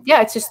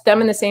yeah, it's just them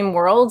in the same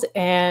world.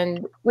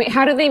 And wait,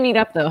 how do they meet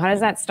up though? How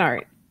does that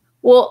start?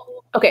 Well,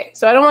 okay,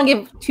 so I don't want to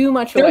give too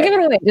much away. Don't give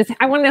it away. Just,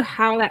 I want to know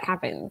how that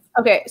happens.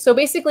 Okay, so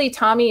basically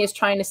Tommy is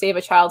trying to save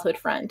a childhood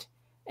friend.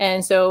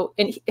 And so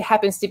it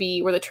happens to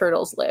be where the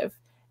turtles live.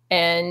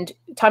 And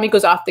Tommy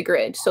goes off the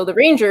grid. So the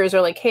Rangers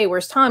are like, hey,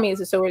 where's Tommy? This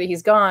is so weird that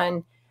he's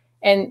gone.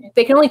 And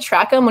they can only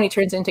track him when he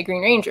turns into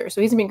Green Ranger.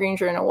 So he's been Green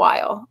Ranger in a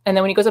while. And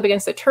then when he goes up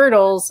against the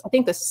Turtles, I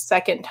think the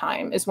second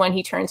time is when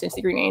he turns into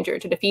the Green Ranger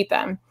to defeat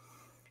them.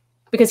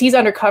 Because he's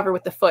undercover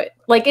with the Foot.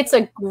 Like, it's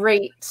a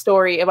great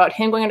story about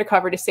him going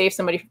undercover to save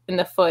somebody in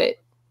the Foot.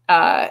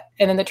 And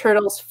then the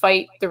Turtles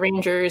fight the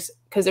Rangers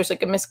because there's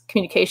like a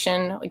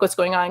miscommunication, like what's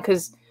going on.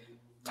 Because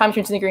Tommy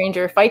turns into the Green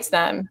Ranger, fights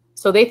them.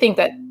 So they think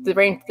that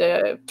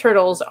the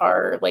Turtles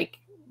are like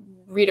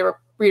Rita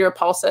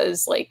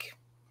Repulsa's like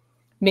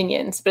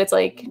minions, but it's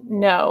like,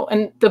 no.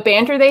 And the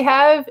banter they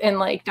have, and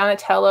like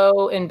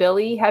Donatello and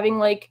Billy having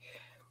like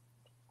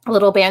a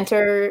little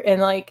banter,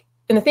 and like,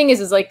 and the thing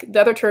is like the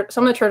other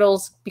some of the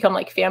turtles become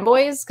like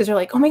fanboys because they're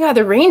like, oh my god,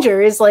 the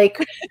ranger is like,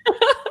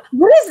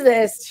 what is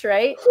this,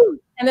 right?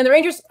 And then the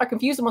rangers are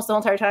confused almost the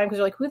whole entire time because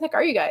they're like, who the heck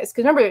are you guys?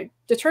 Because remember,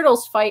 the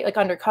turtles fight like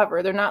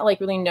undercover. They're not like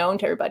really known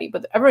to everybody,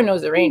 but everyone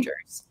knows the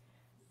rangers.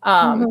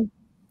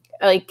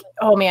 Like,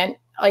 oh man,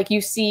 like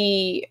you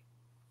see,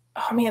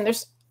 oh man,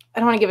 there's, I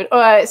don't want to give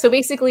it. So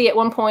basically, at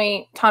one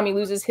point, Tommy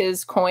loses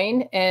his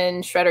coin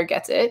and Shredder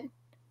gets it,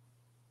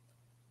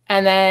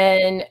 and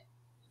then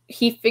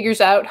he figures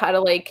out how to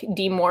like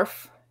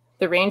demorph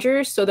the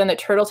Rangers. So then the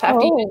turtles have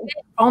to use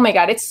it. Oh my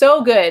god, it's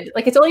so good!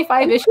 Like it's only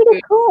 5 issues.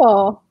 Pretty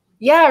cool.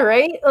 Yeah,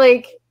 right.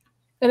 Like,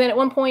 and then at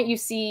one point you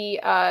see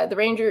the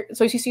Ranger.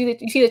 So you see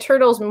the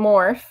turtles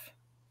morph.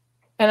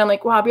 And I'm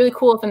like, wow, it'd be really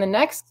cool if in the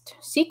next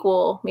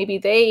sequel, maybe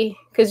they,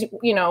 because,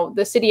 you know,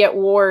 the City at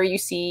War, you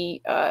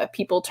see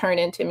people turn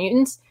into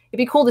mutants. It'd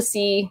be cool to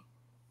see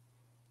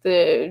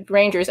the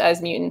Rangers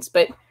as mutants,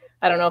 but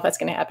I don't know if that's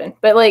going to happen.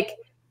 But like,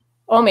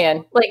 oh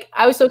man, like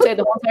I was so excited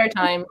the whole entire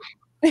time.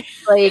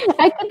 Like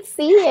I could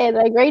see it.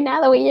 Like right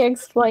now, the way you're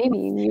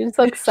explaining, you're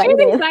so excited.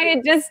 She's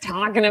excited just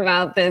talking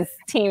about this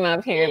team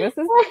up here. This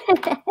is...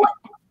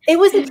 It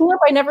was the team up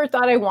I never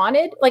thought I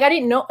wanted. Like I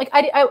didn't know. Like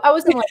I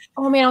wasn't like,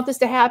 oh man, I want this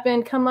to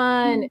happen. Come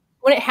on.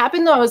 When it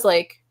happened though, I was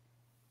like,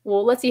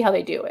 well, let's see how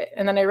they do it.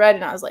 And then I read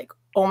it and I was like,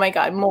 oh my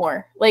god,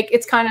 more. Like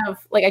it's kind of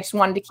like I just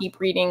wanted to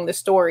keep reading the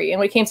story. And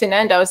when it came to an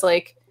end, I was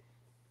like,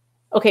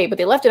 okay, but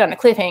they left it on a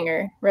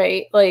cliffhanger,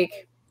 right?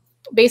 Like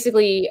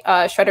basically,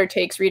 Shredder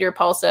takes Rita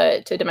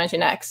Repulsa to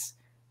Dimension X,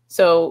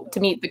 so to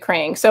meet the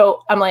Krang.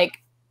 So I'm like,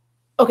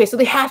 okay, so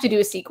they have to do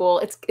a sequel.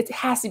 It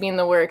has to be in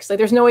the works. Like,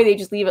 there's no way they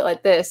just leave it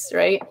like this,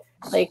 right?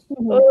 Like,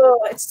 oh,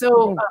 it's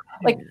so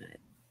like.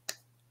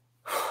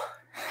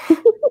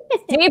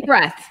 Deep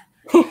breath.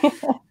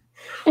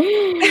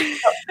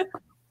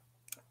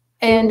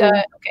 And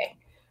okay,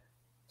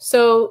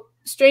 so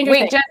Stranger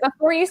Things. Wait, Jen,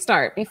 before you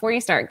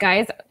start,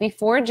 guys,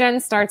 before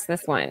Jen starts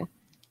this one,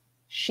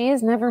 she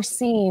has never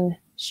seen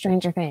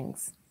Stranger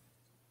Things.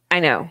 I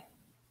know.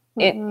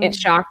 It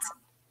shocked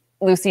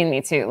Lucy and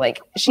me too. Like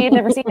she had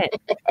never seen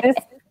it. This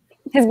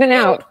has been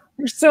out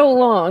for so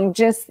long,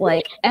 just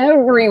like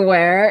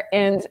everywhere.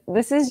 And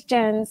this is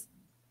Jen's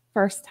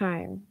first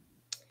time.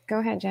 Go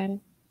ahead, Jen.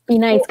 Be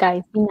nice,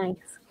 guys. Be nice.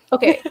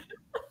 Okay.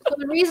 So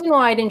the reason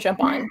why I didn't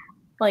jump on,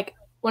 like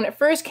when it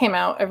first came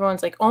out,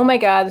 everyone's like, oh my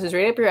god, this is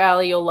right up your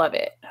alley. You'll love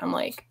it. I'm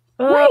like,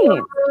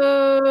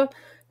 because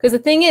the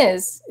thing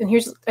is, and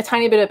here's a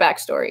tiny bit of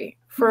backstory.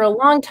 For a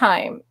long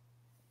time,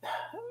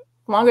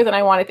 longer than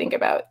I want to think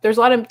about, there's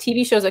a lot of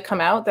TV shows that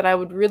come out that I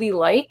would really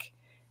like.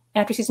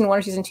 And after season 1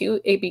 or season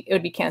 2, it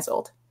would be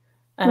canceled.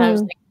 And I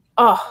was like,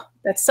 oh,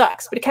 that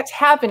sucks. But it kept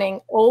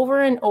happening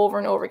over and over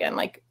and over again.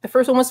 Like the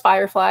first one was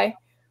Firefly.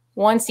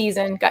 1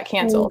 season got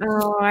canceled.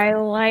 Oh, I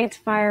liked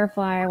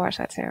Firefly. I watched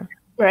that too.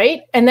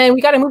 Right? And then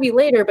we got a movie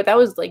later, but that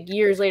was like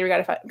years later. We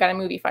got a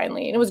movie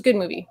finally. And it was a good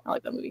movie. I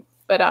like that movie.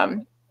 But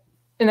and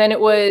then it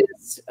was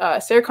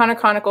Sarah Connor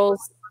Chronicles.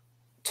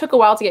 Took a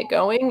while to get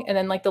going, and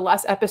then like the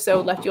last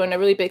episode left you on a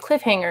really big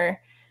cliffhanger,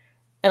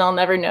 and I'll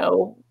never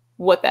know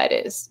what that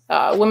is.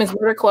 Women's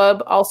Murder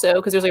Club also,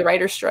 because there's a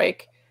writer's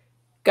strike,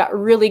 got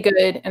really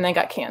good and then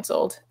got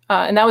canceled.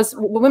 And that was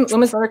Women's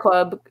Murder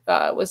Club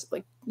was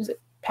it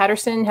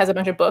Patterson has a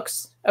bunch of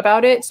books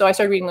about it, so I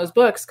started reading those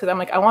books because I'm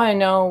like, I want to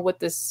know what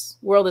this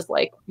world is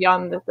like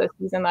beyond the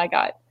season that I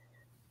got.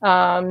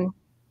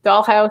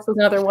 Dollhouse was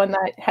another one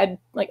that had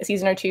like a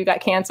season or 2, got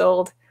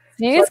canceled.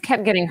 You just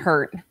kept getting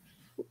hurt.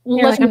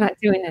 You're like, I'm not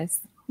doing this.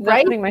 I'm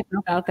not putting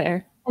myself out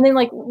there. And then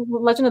like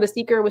Legend of the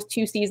Seeker was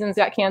 2 seasons,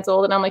 got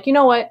canceled. And I'm like, you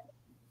know what?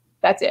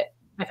 That's it.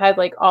 I've had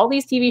like all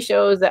these TV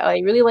shows that I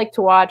really like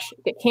to watch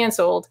get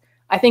canceled.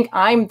 I think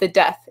I'm the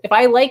death. If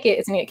I like it,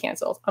 it's going to get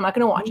canceled. I'm not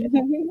going to watch it.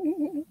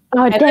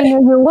 Oh, damn,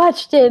 you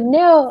watched it.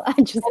 No.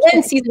 And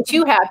then season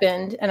 2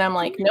 happened. And I'm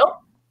like, nope.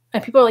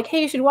 And people are like,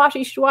 hey, you should watch it.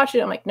 You should watch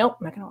it. I'm like, nope,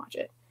 I'm not going to watch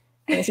it.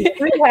 And then season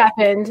 3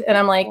 happened. And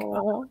I'm like, I'm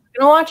not going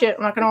to watch it.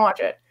 I'm not going to watch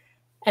it.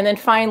 And then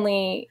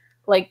finally,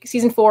 like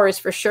season 4 is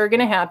for sure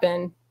going to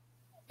happen.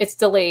 It's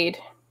delayed,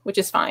 which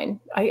is fine.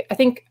 I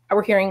think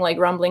we're hearing like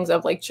rumblings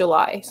of like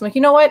July. So I'm like,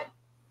 you know what?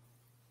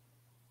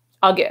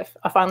 I'll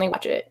finally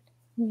watch it.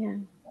 Yeah.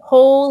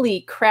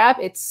 Holy crap.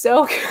 It's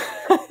so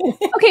good.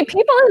 Okay.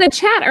 People in the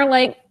chat are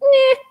like,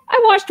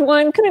 I watched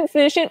 1, couldn't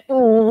finish it.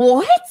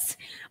 What?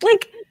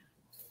 Like,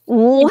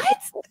 what?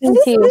 This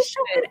is the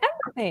show and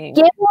everything.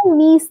 Give at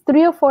least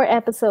 3 or 4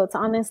 episodes,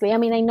 honestly. I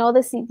mean, I know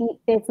the CD,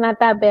 it's not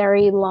that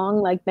very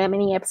long, like that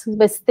many episodes,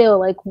 but still,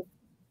 like,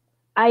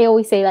 I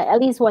always say, like, at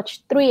least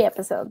watch 3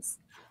 episodes.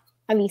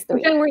 At least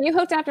 3. Jen, were you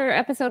hooked after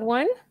episode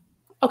 1?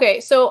 Okay,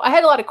 so I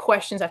had a lot of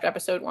questions after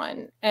episode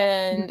 1,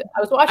 and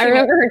I was watching. I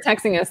remember her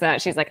texting us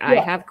that. She's like, I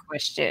have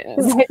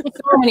questions. I had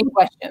so many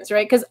questions,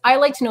 right? Because I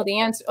like to know the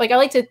answer. Like, I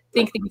like to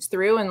think things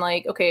through and,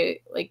 like,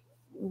 okay, like,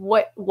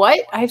 what?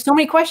 I have so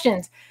many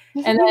questions.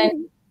 And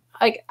then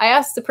like I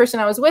asked the person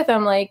I was with,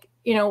 I'm like,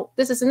 you know,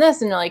 this and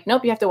this, and they're like,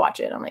 nope, you have to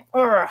watch it. I'm like,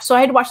 so I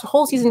had to watch the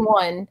whole season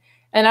 1,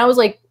 and I was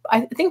like,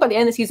 I think by the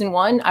end of season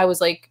 1, I was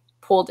like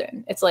pulled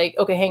in. It's like,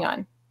 okay, hang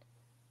on.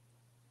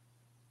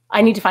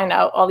 I need to find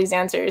out all these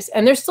answers.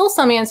 And there's still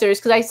some answers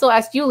because I still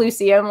asked you,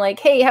 Lucy. I'm like,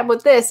 hey, how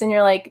about this? And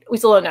you're like, we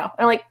still don't know.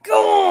 And I'm like,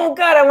 oh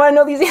God, I want to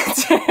know these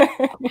answers.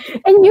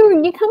 And you're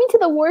coming to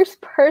the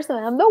worst person.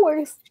 I'm the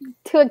worst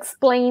to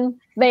explain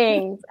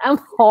things. I'm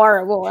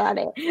horrible at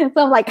it.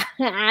 So I'm like,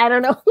 I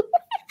don't know.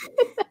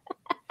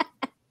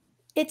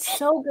 It's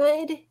so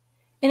good.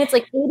 And it's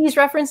like 80s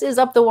references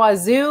up the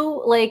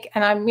wazoo. Like,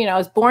 and I'm, I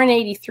was born in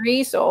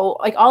 83. So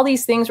like all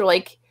these things were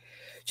like,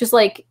 just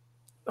like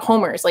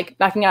homers, like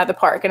knocking out of the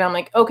park. And I'm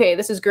like, okay,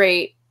 this is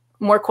great.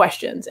 More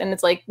questions. And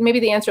it's like,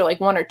 maybe the answer like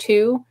 1 or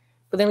 2,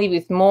 but then leave you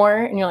with more.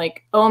 And you're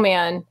like, oh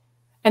man.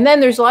 And then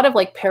there's a lot of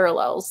like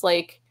parallels.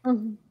 Like,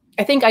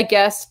 I think I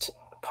guessed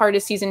part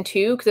of season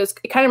 2 because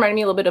it kind of reminded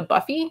me a little bit of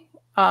Buffy.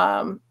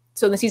 So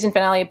in the season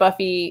finale of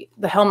Buffy,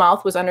 the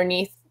Hellmouth was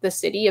underneath the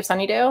city of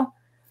Sunnydale.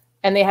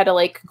 And they had to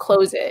like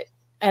close it.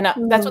 And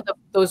that's what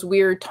those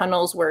weird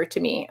tunnels were to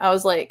me. I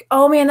was like,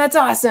 oh man, that's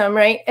awesome.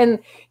 Right. And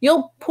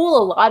you'll pull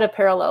a lot of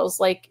parallels,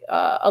 like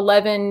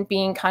 11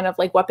 being kind of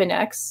like Weapon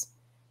X.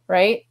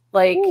 Right.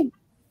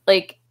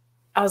 Like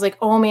I was like,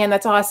 oh man,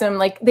 that's awesome.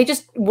 Like they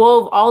just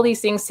wove all these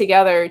things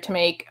together to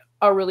make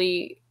a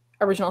really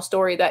original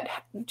story that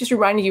just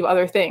reminded you of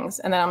other things.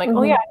 And then I'm like,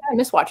 oh yeah, I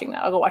miss watching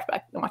that. I'll go watch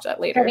back and watch that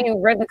later. Have you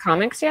read the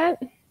comics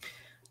yet?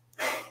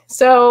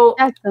 So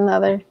that's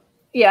another.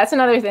 Yeah, that's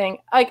another thing.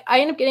 Like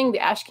I ended up getting the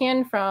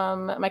Ashcan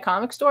from my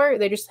comic store.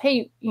 They just,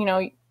 hey,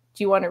 do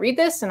you want to read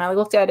this? And I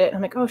looked at it and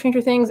I'm like, oh, Stranger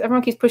Things.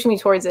 Everyone keeps pushing me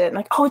towards it. And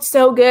like, oh, it's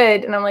so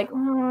good. And I'm like,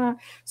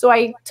 So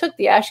I took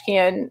the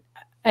Ashcan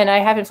and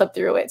I haven't flipped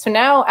through it. So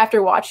now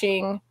after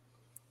watching,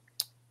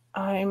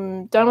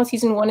 I'm done with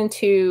season 1 and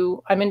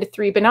 2. I'm into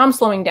 3, but now I'm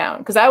slowing down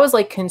because I was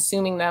like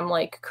consuming them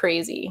like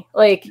crazy.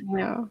 Like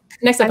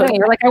next episode,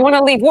 you're like, I want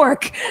to leave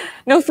work.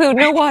 No food,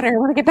 no water. I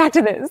want to get back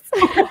to this.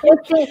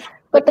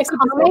 But the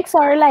comics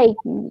are like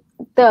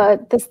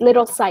this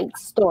little side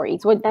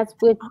stories. That's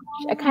what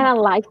I kind of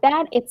like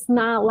that. It's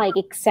not like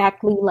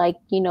exactly like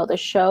the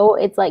show.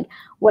 It's like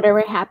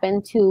whatever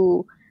happened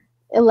to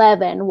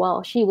 11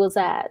 while she was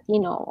at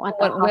what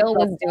Will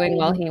was doing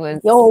while he was.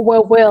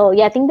 Will.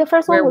 Yeah, I think the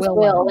first one was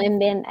Will,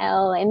 and then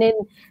Elle, and then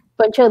a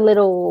bunch of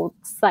little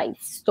side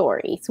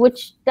stories,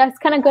 which that's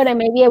kind of good, and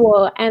maybe it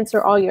will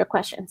answer all your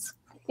questions.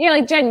 Yeah,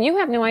 like Jen, you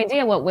have no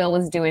idea what Will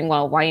was doing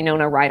while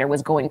Winona Ryder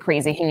was going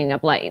crazy, hanging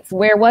up lights.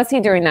 Where was he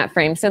during that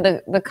frame? So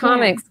the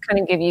comics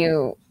kind of give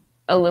you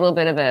a little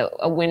bit of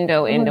a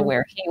window into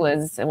where he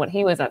was and what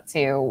he was up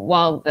to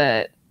while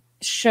the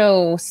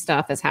show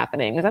stuff is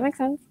happening. Does that make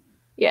sense?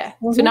 Yeah.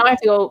 So now I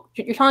have to go.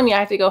 You're telling me I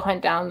have to go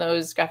hunt down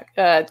those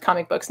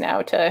comic books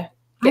now to.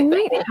 I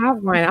might have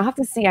one. I'll have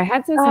to see. I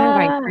had some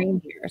signed by Green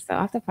here, so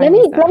I'll have to find.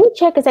 Let me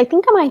check because I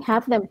think I might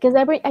have them because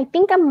I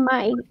think I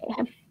might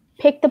have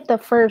picked up the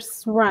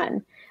first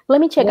run.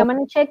 Let me check. I'm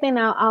gonna check. Then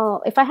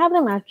I'll if I have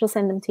them, I'll just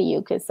send them to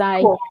you because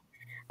I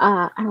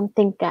don't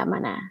think I'm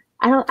gonna.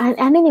 I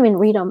didn't even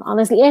read them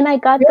honestly, and I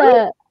got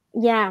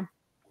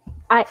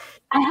I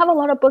have a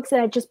lot of books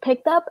that I just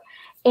picked up,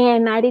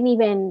 and I didn't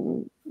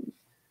even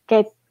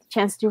get a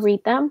chance to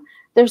read them.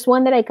 There's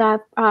one that I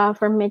got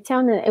from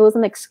Midtown, and it was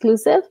an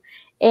exclusive,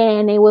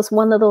 and it was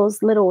one of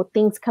those little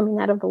things coming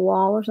out of the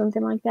wall or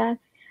something like that.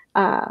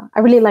 I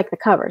really like the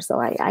cover,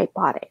 so I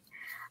bought it.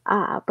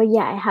 But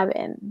yeah, I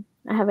haven't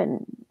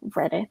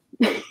read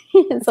it.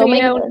 So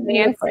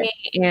Nancy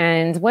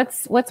and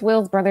what's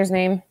Will's brother's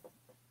name?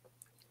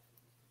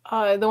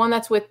 The one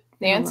that's with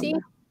Nancy?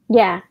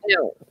 Yeah.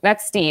 No,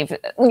 that's Steve.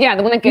 Yeah,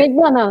 the one that gets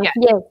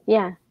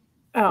yeah.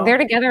 Oh. They're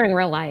together in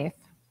real life.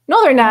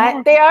 No, they're not.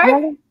 Yeah. They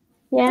are?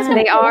 Yeah.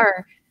 They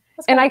are.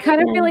 And I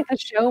kind of feel like the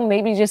show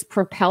maybe just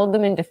propelled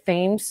them into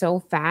fame so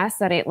fast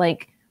that it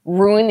like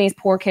ruined these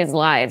poor kids'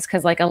 lives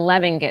because like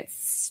 11 gets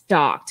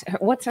stalked.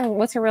 What's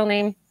her real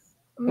name?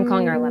 I'm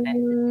calling her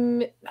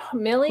 11.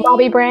 Millie?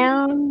 Bobby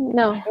Brown?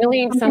 No.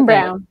 Millie something.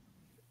 Brown.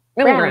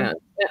 Millie Brown.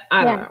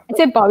 I don't know. I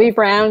said Bobby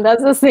Brown.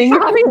 That's the thing.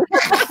 No,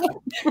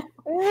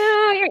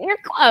 you're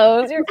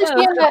close. You're close.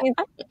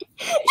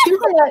 She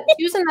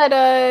was in that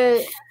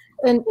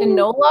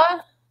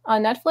Enola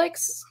on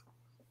Netflix.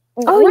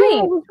 Oh, right.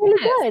 Yeah, it was really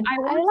good.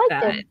 I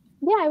liked it.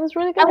 Yeah, it was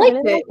really good. I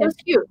liked it. It was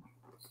cute.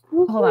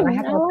 Hold on, I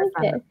have to look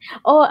at it.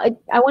 Oh,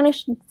 I want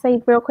to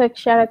say real quick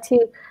shout out to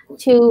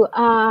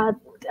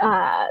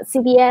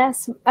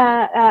CBS,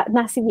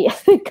 not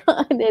CBS,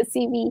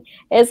 the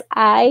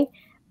CBSI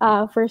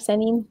for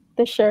sending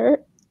the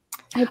shirt.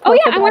 Oh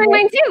yeah, I'm wearing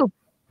mine too.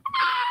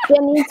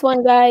 Jen needs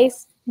one,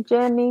 guys.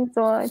 Jen needs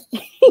one.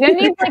 Jen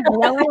needs like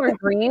yellow or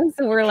green,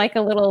 so we're like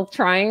a little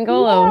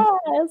triangle.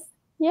 Yes.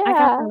 Yeah. I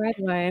got the red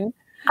one.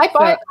 I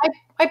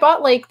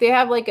bought like they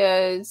have like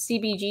a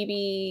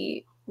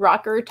CBGB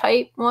rocker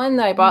type one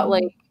that I bought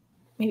like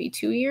maybe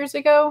 2 years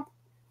ago.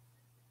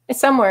 It's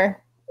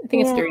somewhere. I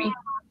think it's 30.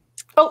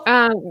 Oh,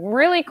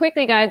 really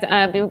quickly, guys,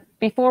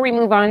 before we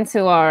move on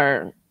to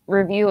our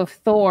review of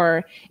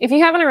Thor, if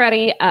you haven't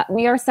already,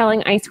 we are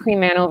selling Ice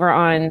Cream Man over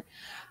on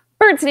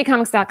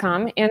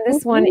birdcitycomics.com, and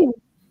this one is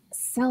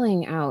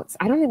selling out.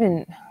 I don't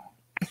even.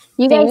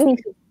 You guys need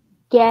to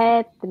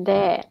get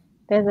that.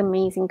 That's an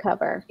amazing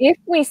cover. If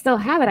we still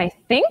have it, I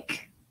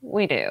think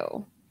we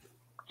do.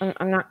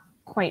 I'm not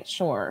quite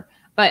sure.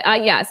 But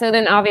yeah, so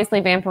then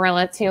obviously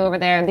Vampirella too over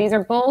there. These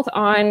are both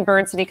on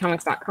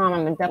birdcitycomics.com.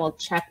 I'm going to double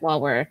check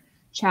while we're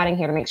chatting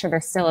here to make sure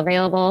they're still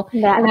available.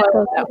 That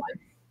one.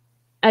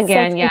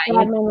 Again, Sexy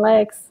Batman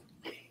legs.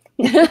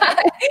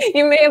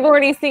 You may have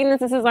already seen this.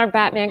 This is our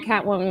Batman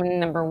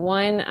Catwoman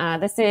 #1.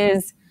 This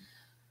is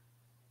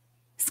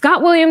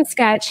Scott Williams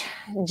sketch,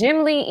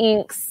 Jim Lee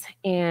inks,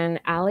 and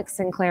Alex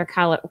Sinclair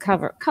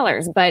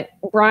colors. But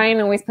Brian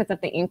always puts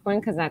up the ink one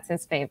because that's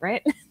his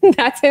favorite.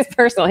 That's his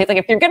personal. He's like,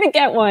 if you're going to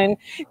get one,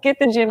 get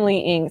the Jim Lee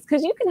inks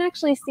because you can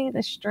actually see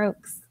the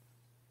strokes.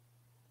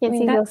 You can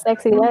see those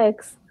sexy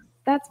legs.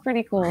 That's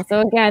pretty cool.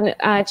 So again,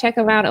 check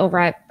them out over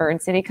at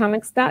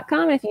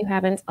birdcitycomics.com if you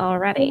haven't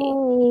already.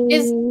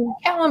 Is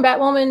Catwoman,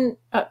 Batwoman,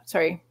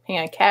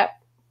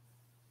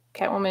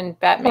 Catwoman,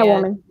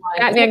 Batman.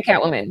 Batman,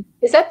 Catwoman.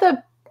 Is that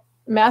the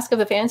Mask of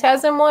the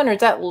Phantasm one, or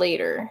is that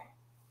later?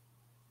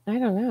 I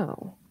don't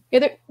know.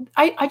 Yeah,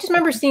 I just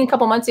remember seeing a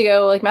couple months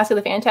ago, like Mask of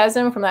the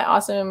Phantasm from that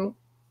awesome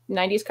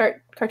 90s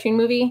cartoon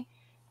movie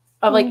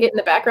of like it in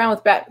the background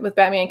with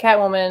Batman and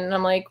Catwoman. And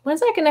I'm like,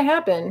 when's that going to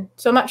happen?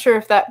 So I'm not sure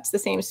if that's the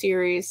same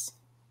series.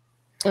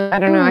 I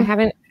don't know. I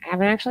haven't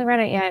actually read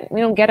it yet. We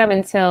don't get them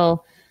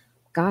until,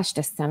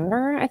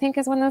 December, I think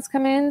is when those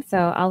come in. So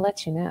I'll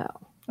let you know.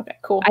 Okay,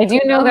 cool. I do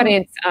know that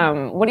it's,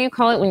 what do you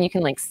call it when you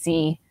can like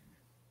see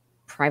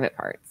private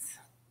parts?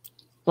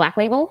 Black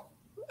label?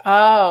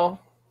 Oh,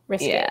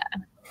 risky.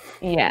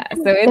 Yeah.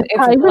 So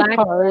it's Black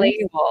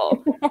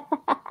label.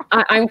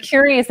 I'm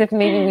curious if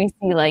maybe we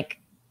see like,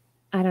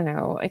 I don't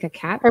know, like a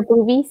cat or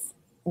boobies.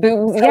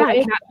 Boobs, yeah,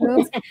 cat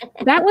boobs.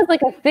 That was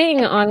like a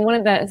thing on one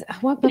of the,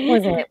 what book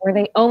was it? Where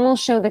they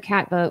almost showed the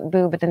cat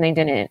boob, but then they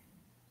didn't.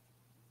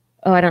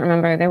 Oh, I don't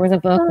remember. There was a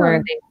book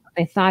where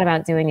they thought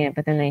about doing it,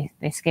 but then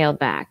they scaled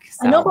back.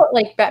 So. I know about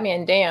like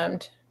Batman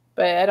Damned,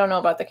 but I don't know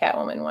about the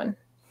Catwoman one.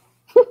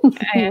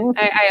 I own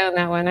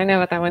that one. I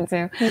know about that one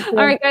too.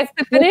 All right, guys,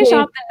 to finish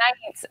off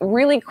the nights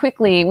really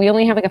quickly, we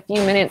only have like a few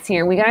minutes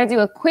here. We got to do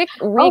a quick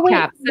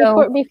recap.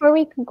 Before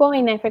we go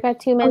in, I forgot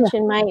to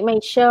mention my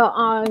show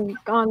on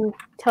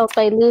Tales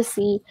by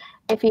Lucy.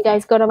 If you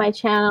guys go to my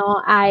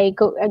channel, I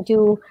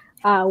do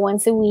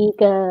once a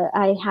week.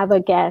 I have a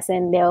guest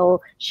and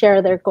they'll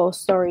share their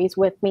ghost stories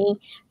with me.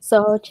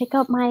 So check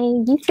out my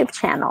YouTube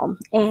channel,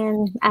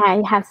 and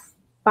I have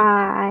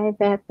 6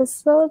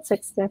 episodes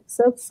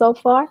so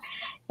far,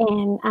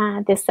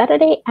 and this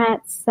Saturday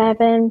at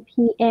 7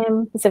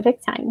 p.m. Pacific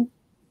time.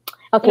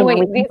 Okay,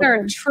 wait, these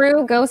are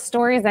true ghost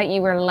stories that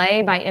you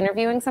relay by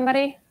interviewing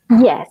somebody?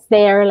 Yes,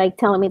 they are like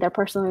telling me their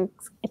personal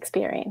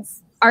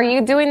experience. Are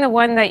you doing the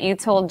one that you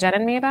told Jen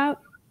and me about?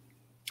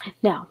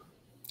 No.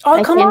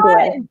 Oh, come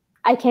on.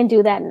 I can't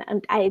do that,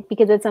 and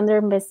because it's under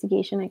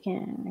investigation. I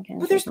can't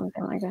do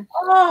something like that.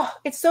 Oh,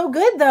 it's so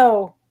good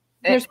though.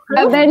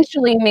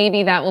 Eventually,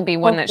 maybe that will be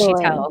one that she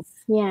tells.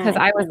 Yeah, because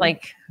I was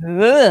like,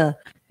 ugh.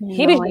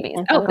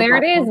 Oh, there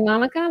it is,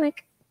 Mama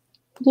Comic.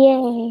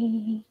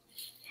 Yay!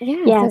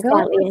 Yeah,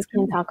 sadly, I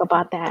can talk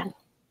about that.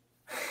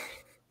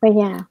 But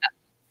yeah.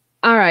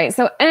 All right.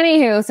 So,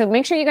 anywho, so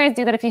make sure you guys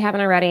do that if you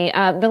haven't already.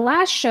 The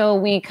last show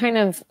we kind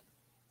of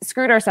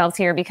screwed ourselves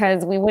here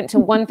because we went to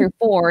 1 through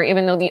 4,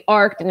 even though the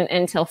arc didn't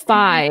end till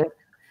 5.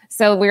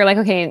 So we were like,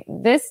 okay,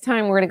 this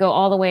time we're going to go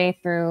all the way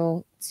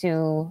through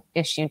to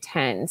issue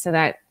 10. So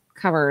that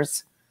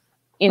covers,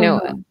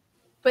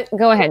 but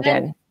go ahead,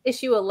 Jen.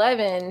 Issue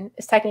 11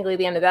 is technically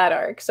the end of that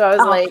arc. So I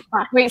was like,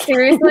 wait,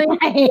 seriously? So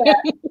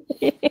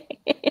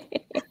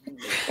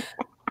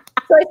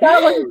I thought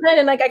it wasn't 10,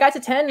 and like I got to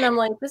 10 and I'm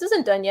like, this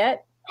isn't done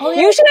yet. Oh,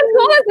 yeah. You should have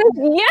told us this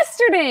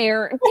yesterday,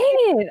 or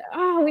dang it.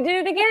 Oh, we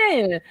did it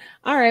again.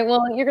 All right.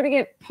 Well, you're going to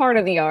get part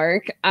of the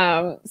arc.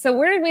 So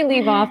where did we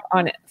leave off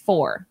on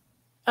 4?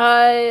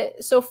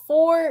 So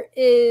 4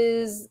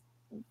 is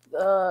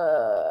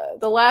the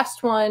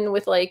last one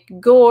with like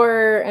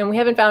gore, and we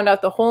haven't found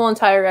out the whole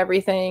entire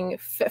everything.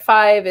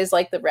 5 is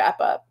like the wrap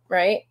up,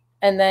 right?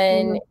 And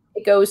then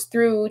it goes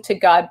through to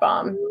God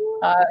Bomb.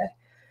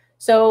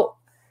 So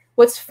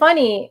what's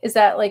funny is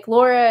that like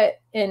Laura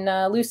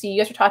and Lucy,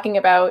 you guys were talking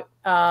about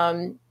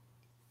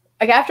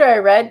like after I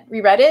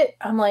reread it,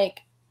 I'm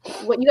like,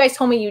 what you guys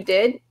told me you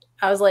did,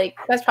 I was like,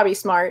 that's probably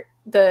smart.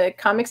 The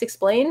comics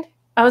explained.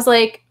 I was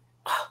like,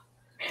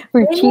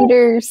 we're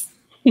cheaters.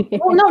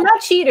 Well, no,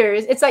 not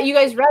cheaters. It's that you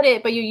guys read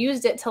it, but you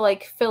used it to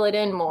like fill it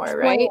in more,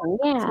 right?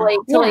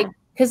 Yeah.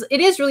 Because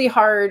it is really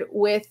hard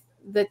with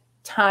the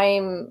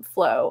time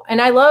flow.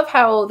 And I love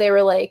how they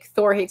were like,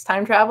 Thor hates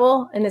time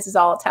travel, and this is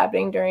all that's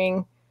happening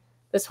during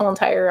this whole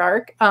entire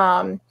arc.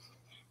 But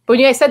when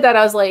you guys said that,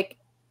 I was like,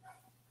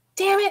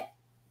 damn it,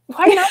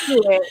 why not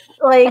do it?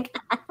 Like,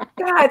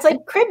 God, it's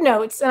like crib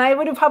notes, and I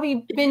would have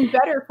probably been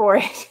better for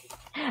it.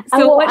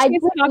 So what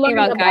she's talking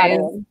about, guys,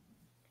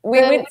 we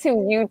went to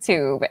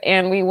YouTube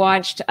and we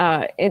watched,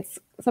 it's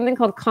something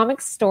called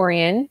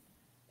Comicstorian.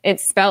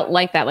 It's spelled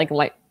like that, like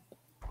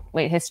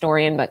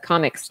historian, but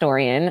comic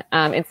historian.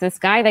 It's this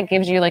guy that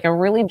gives you like a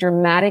really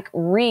dramatic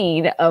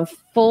read of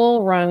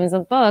full runs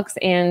of books.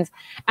 And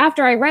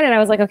after I read it, I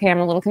was like, okay, I'm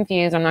a little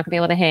confused. I'm not gonna be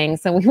able to hang.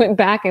 So we went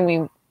back and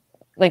we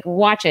like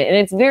watch it, and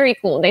it's very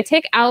cool. They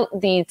take out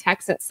the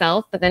text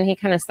itself, but then he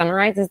kind of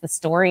summarizes the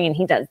story and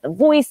he does the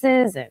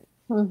voices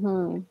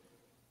and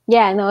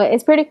yeah, no,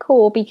 it's pretty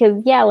cool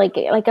because like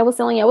I was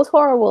telling you, I was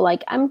horrible.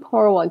 Like I'm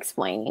horrible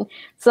explaining,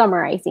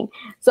 summarizing.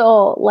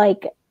 So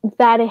like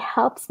that it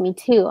helps me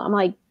too. I'm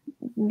like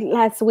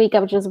last week I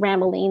was just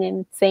rambling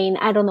and saying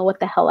I don't know what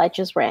the hell I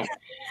just read.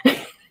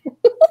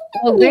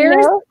 Well,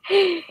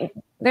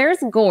 there's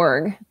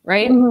Gorg,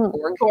 right?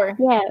 Gorg.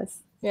 Yes.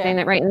 Yeah. Saying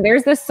that right. And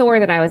there's the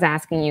sword that I was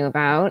asking you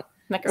about.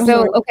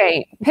 So,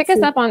 okay, pick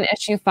us up on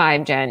issue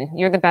 5, Jen.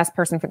 You're the best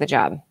person for the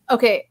job.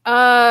 Okay.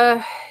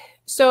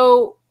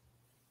 So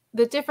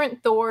the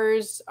different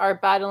Thors are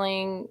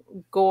battling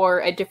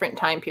Gorr at different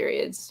time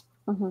periods.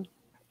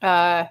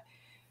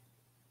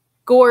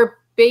 Gorr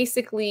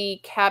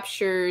basically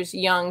captures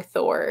young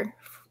Thor,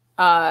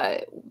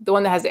 the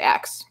one that has the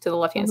axe to the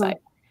left-hand side,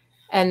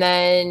 and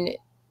then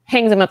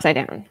hangs him upside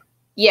down.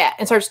 Yeah,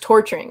 and starts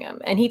torturing him.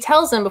 And he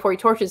tells him before he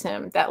tortures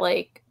him that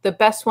like the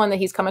best one that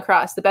he's come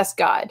across, the best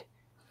god,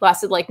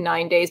 lasted like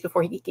 9 days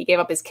before he gave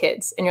up his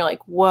kids. And you're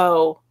like,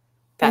 whoa,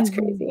 that's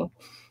crazy.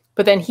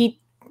 But then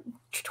he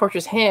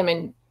tortures him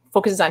and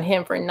focuses on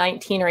him for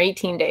 19 or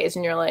 18 days.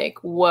 And you're like,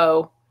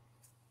 whoa,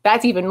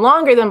 that's even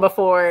longer than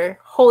before.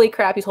 Holy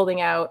crap, he's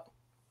holding out.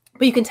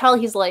 But you can tell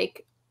he's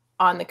like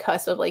on the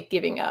cusp of like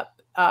giving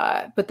up.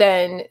 But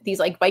then these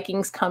like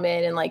Vikings come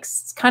in and like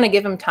kind of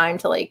give him time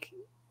to like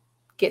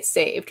get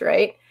saved,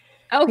 right?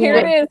 Oh, here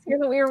it is.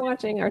 Here's what we were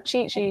watching, our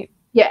cheat sheet.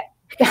 Yeah.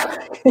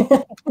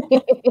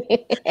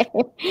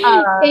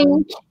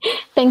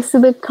 Thanks to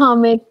the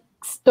comic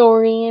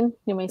historian.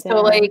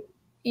 So like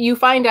you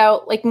find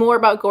out like more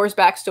about Gorr's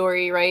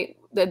backstory, right?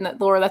 Then that,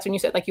 Laura, that's when you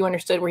said like you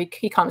understood where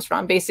he comes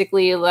from.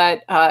 Basically,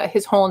 that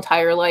his whole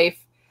entire life,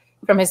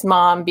 from his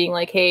mom being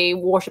like, "Hey,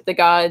 worship the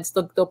gods;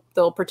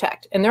 they'll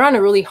protect." And they're on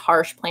a really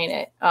harsh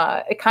planet.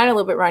 It kind of a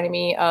little bit reminded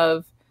me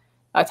of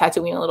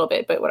Tatooine a little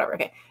bit, but whatever.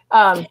 Okay.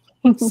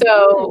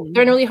 So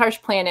they're on a really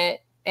harsh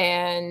planet,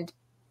 and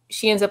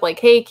she ends up like,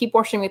 "Hey, keep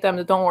worshiping with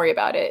them. Don't worry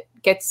about it."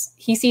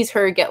 He sees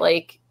her get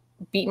like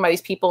beaten by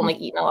these people and like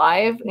eaten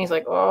alive, and he's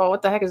like, "Oh,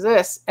 what the heck is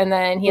this?" And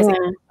then he has like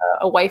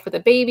a wife with a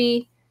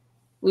baby,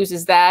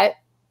 loses that,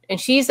 and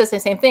she says the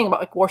same thing about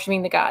like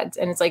worshiping the gods,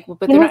 and it's like,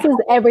 but he loses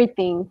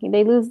everything. He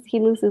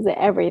loses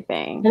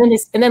everything,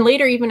 and then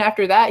later, even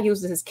after that, he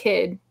loses his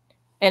kid.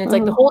 And it's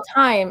like the whole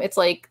time, it's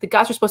like the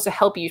gods are supposed to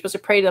help you. You're supposed to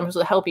pray to them,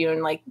 supposed to help you.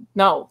 And like,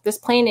 no, this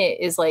planet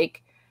is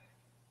like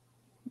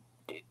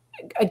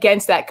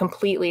against that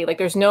completely. Like,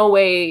 there's no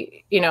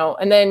way,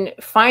 And then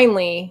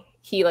finally,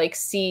 he like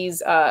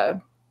sees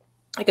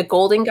like a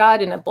golden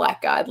god and a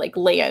black god like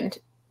land.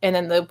 And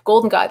then the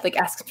golden god like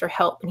asks him for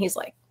help, and he's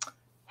like,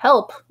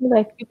 "Help!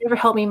 Like, you've never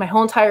helped me my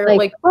whole entire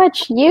like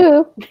watch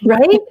you,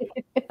 right?"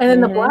 And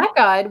then the black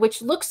god,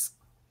 which looks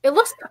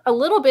a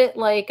little bit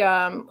like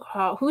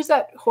who's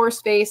that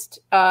horse-faced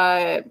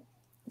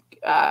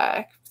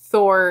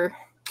Thor?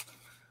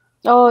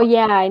 Oh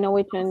yeah, I know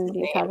which one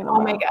you're talking about.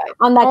 Oh my god!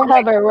 On that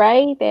cover,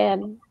 right?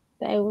 Then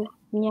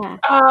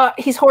yeah.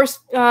 He's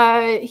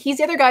he's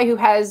the other guy who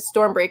has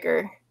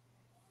Stormbreaker.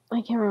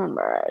 I can't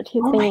remember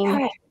his name. My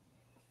god.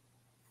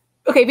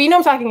 Okay, but you know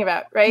what I'm talking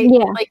about, right?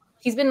 Yeah. Like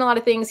he's been in a lot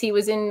of things. He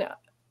was in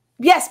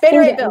Beta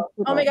Ray Bill.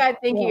 Oh my god,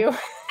 thank you.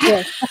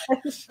 Yes.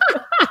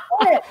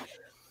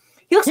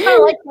 He looks kind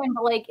of like him,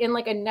 but like in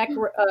like a neck,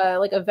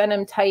 like a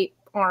Venom type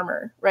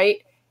armor,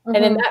 right? And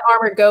then that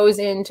armor goes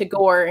into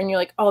Gorr, and you're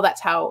like, oh,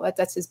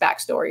 that's his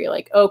backstory. You're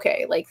like,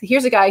 okay, like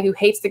here's a guy who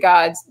hates the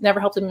gods, never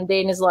helped him a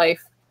day in his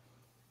life,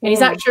 and he's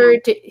not sure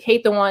to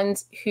hate the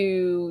ones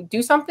who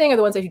do something or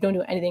the ones that who don't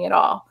do anything at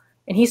all.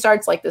 And he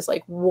starts like this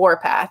like war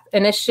path,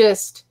 and it's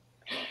just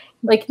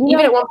like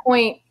even at one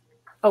point.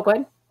 Oh, go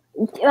ahead.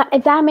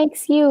 That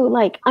makes you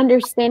like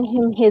understand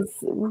his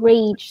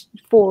rage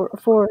for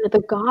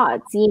the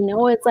gods.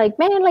 It's like,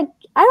 man, like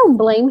I don't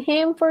blame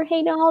him for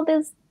hating all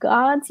these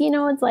gods.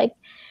 It's like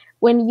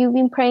when you've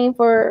been praying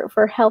for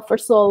help for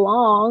so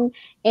long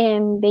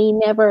and they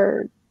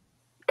never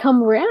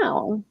come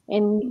around,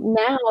 and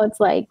now it's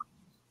like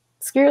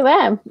screw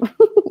them.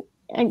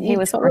 He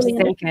was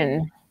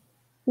forsaken.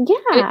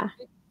 Yeah,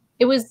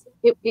 it was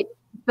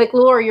like,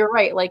 Laura, you're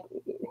right. Like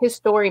his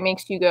story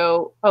makes you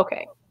go,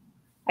 okay,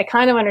 I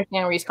kind of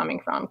understand where he's coming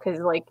from, because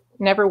like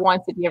never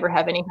once did he ever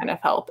have any kind of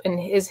help, and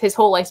his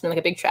whole life's been like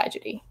a big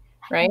tragedy,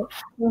 right?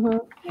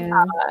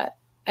 Yeah.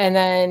 And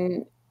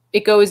then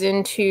it goes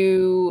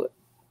into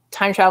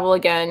time travel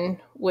again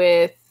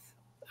with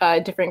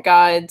different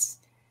gods,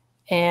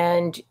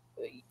 and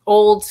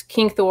old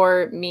King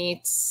Thor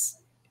meets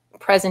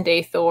present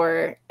day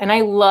Thor, and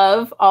I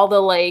love all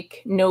the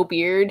like no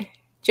beard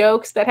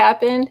jokes that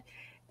happened,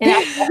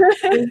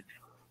 and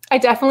I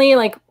definitely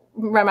like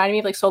reminded me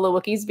of like Solo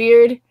Wookiee's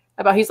beard,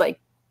 about he's like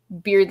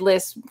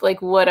beardless,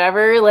 like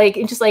whatever, like,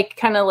 and just like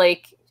kind of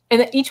like,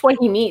 and then each one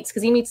he meets,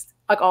 because he meets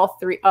like all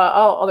three,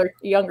 all other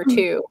younger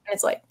two, and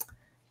it's like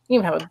you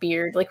even have a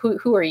beard. Like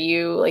who are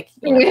you? Like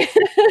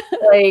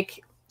like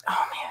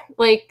oh man,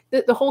 like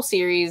the whole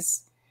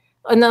series,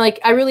 and then like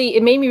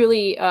it made me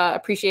really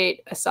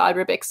appreciate Asad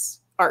Ribic's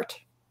art,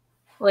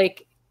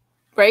 like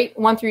right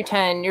 1 through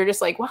 10. You're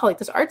just like wow, like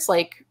this art's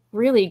like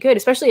really good,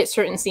 especially at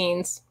certain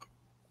scenes.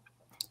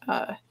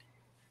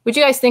 What'd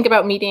you guys think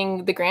about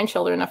meeting the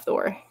grandchildren of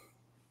Thor?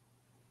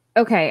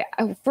 Okay,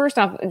 first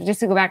off, just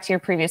to go back to your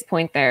previous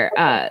point there,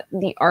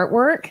 the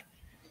artwork.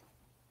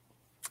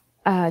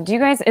 Do you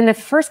guys, in the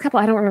first couple,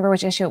 I don't remember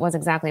which issue it was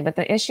exactly, but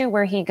the issue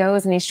where he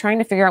goes and he's trying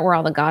to figure out where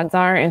all the gods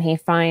are, and he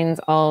finds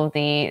all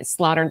the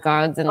slaughtered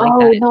gods and like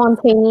that. The ones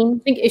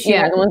hanging. I think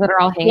the ones that are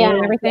all hanging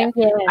and everything.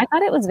 Yeah. I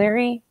thought it was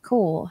very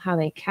cool how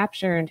they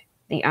captured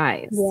the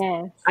eyes.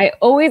 Yes. I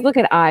always look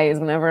at eyes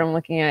whenever I'm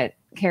looking at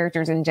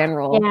characters in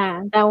general.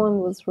 Yeah, that one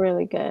was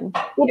really good.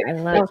 Yeah, I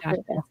love Josh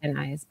Wilson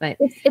eyes, but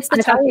it's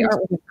the tie-in.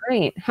 Art was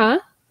great, huh?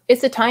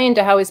 It's a tie-in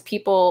to how his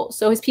people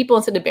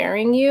instead of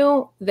burying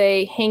you,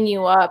 they hang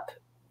you up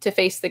to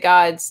face the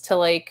gods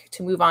to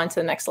move on to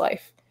the next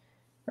life,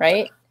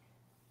 right?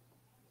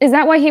 Is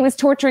that why he was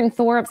torturing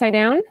Thor upside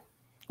down?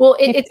 Well,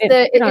 it's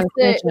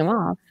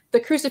the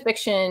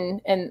crucifixion,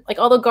 and like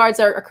all the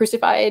guards are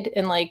crucified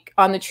and like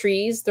on the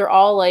trees. They're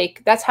all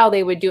like that's how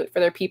they would do it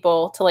for their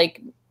people to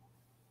like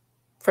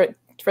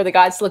for the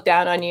gods to look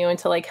down on you and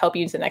to like help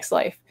you into the next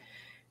life.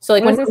 So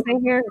like what does it say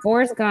here?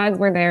 Thor's gods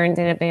were there and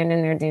did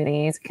abandon their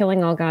duties.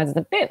 Killing all gods is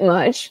a bit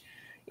much.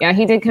 Yeah,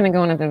 he did kind of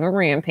go on a bit of a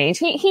rampage.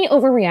 He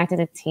overreacted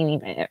a teeny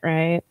bit,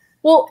 right?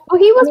 Well,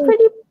 he was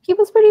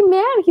pretty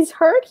mad. He's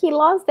hurt. He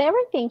lost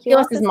everything. He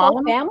lost his mom,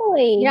 whole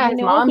family. Yeah,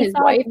 his mom, his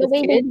wife, the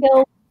way he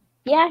killed.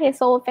 Yeah, his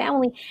whole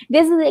family.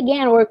 This is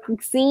again, we're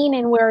seeing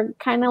and we're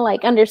kind of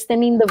like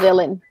understanding the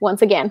villain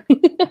once again.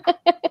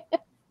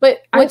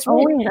 But I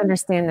always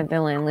understand the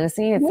villain,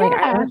 Lucy. It's like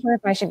I'm not sure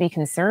if I should be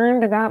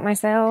concerned about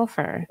myself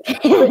or.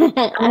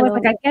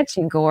 I get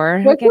you,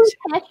 Gore. We're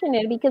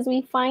passionate because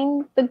we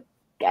find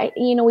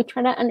we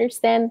try to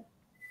understand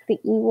the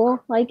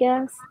evil. I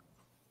guess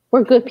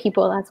we're good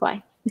people. That's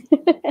why.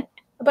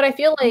 But I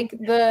feel like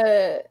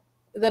the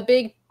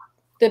big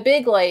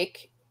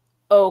like,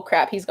 oh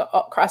crap, he's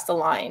crossed the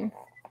line.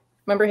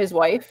 Remember his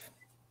wife?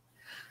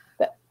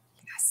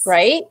 Yes.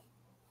 Right?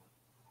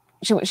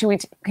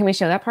 Can we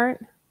show that part?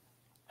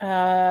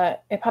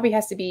 It probably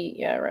has to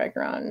be right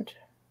around.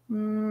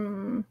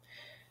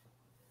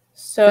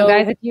 So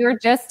guys, if you're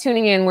just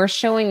tuning in, we're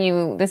showing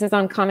you, this is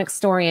on Comic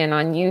Storian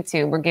on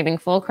YouTube. We're giving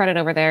full credit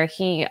over there.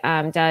 He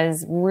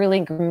does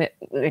really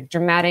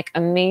dramatic,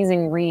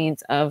 amazing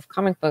reads of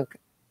comic book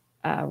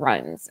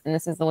runs. And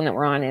this is the one that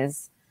we're on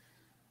is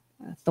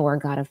Thor,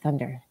 God of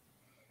Thunder.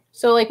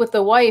 So like with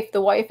the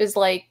wife is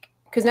like,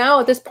 because now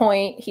at this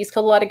point, he's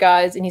killed a lot of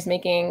gods and he's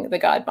making the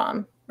god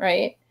bomb,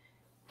 right?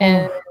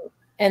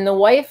 And the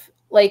wife,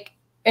 like,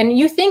 and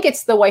you think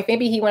it's the wife.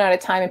 Maybe he went out of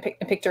time and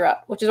picked her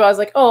up, which is why I was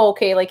like, oh,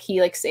 okay, like he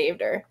like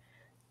saved her.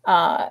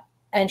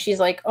 And she's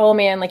like, oh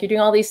man, like you're doing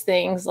all these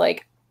things.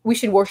 Like we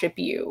should worship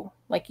you.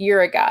 Like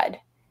you're a god.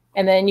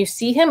 And then you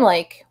see him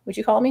like, would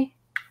you call me?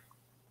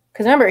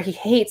 Because remember, he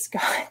hates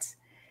gods.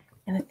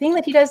 And the thing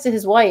that he does to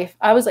his wife,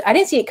 I was like, I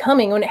didn't see it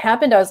coming. When it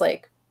happened, I was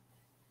like,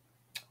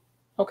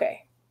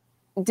 okay.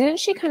 Didn't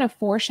she kind of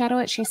foreshadow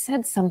it? She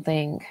said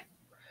something.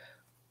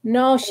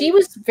 No, she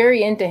was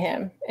very into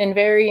him and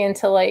very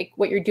into like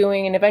what you're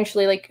doing. And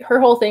eventually like her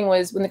whole thing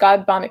was when the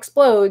god bomb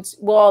explodes,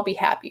 we'll all be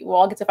happy. We'll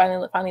all get to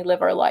finally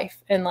live our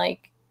life. And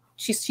like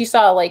she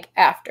saw like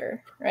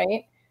after,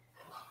 right?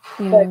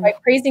 Yeah. But by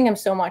praising him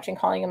so much and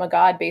calling him a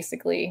god,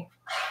 basically,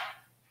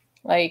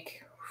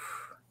 like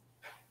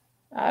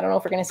I don't know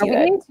if we're gonna see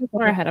that. Too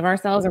far ahead of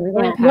ourselves. Are we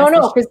going past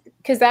No,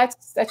 because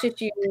that's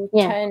issue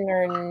 10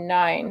 or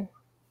 9.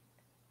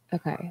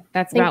 Okay,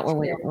 that's about where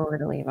we're going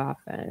to leave off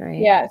then, right?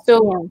 Yeah.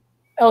 So,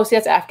 so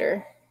that's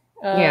after.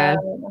 Yeah.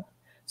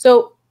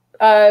 So,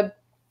 okay.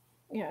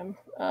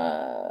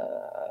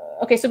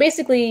 So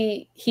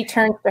basically, he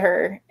turns to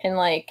her and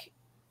like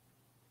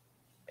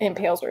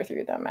impales her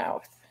through the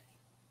mouth.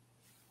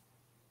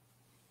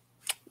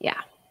 Yeah.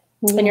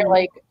 And you're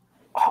like,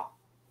 oh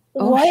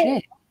what?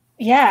 Shit.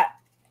 Yeah.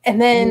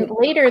 And then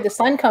later, the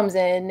son comes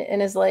in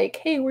and is like,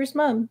 "Hey, where's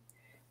mom?"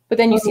 But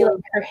then you see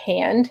like her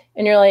hand,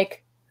 and you're like.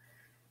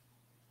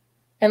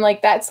 And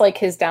like that's like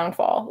his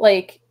downfall.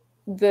 Like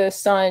the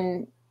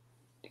son,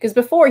 because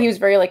before he was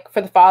very like for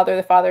the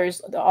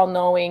father's all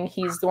knowing.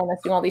 He's the one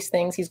that's doing all these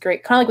things. He's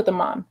great, kind of like with the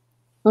mom.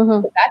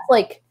 Mm-hmm. But that's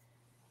like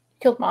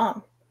killed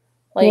mom.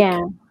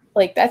 Like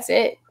like that's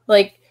it.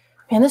 Like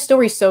man, this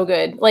story's so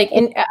good. Like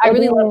and I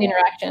really love the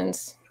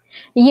interactions.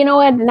 You know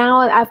what?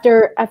 Now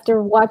after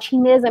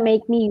watching this, it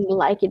make me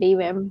like it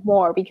even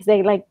more because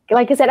they like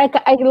I said, I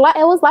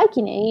was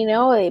liking it, you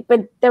know,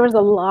 but there was a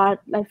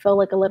lot. I felt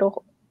like a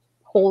little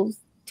holes.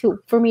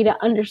 For me to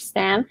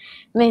understand,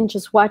 and then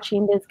just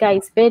watching this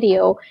guy's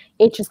video,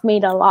 it just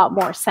made a lot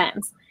more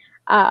sense.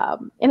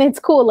 And it's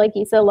cool, like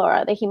you said,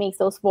 Laura, that he makes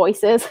those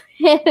voices.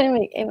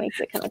 It makes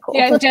it kind of cool.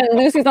 Yeah,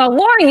 Lucy's all,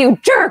 Laura, you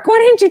jerk! Why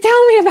didn't you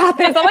tell me about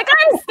this? I'm like,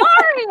 I'm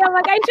sorry. I'm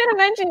like, I should have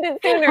mentioned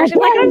it sooner. She's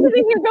like, I don't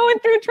think you're going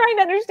through trying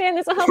to understand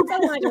this will help so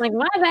much. I'm like,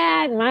 my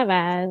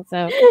bad.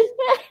 So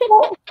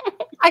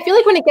I feel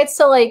like when it gets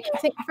to like,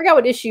 I forgot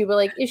what issue, but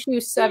like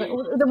issue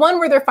 7, the one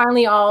where they're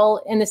finally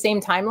all in the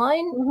same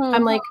timeline,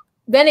 I'm like,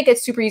 then it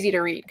gets super easy to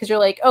read because you're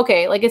like,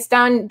 okay, like it's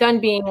done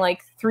being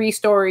like 3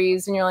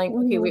 stories, and you're like,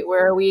 okay, wait,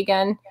 where are we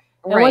again?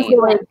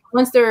 And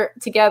once they're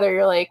together,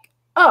 you're like,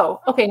 oh,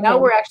 okay, now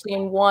we're actually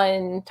in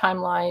one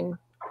timeline.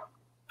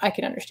 I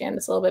can understand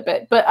this a little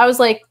bit, but I was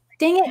like,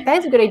 dang it, that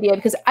is a good idea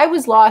because I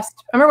was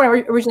lost. I remember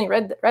when I originally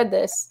read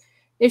this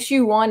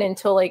issue 1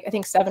 until like I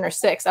think 7 or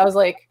 6. I was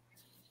like,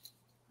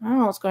 I don't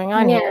know what's going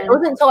on here. It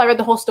wasn't until I read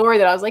the whole story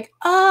that I was like,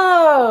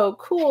 oh,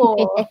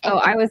 cool. Oh,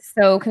 I was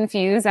so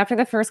confused. After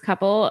the first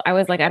couple, I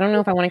was like, I don't know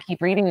if I want to keep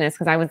reading this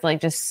because I was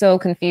like just so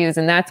confused.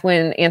 And that's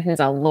when Anthony's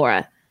all,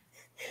 Laura,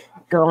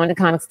 go on to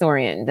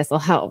Comicstorian. This will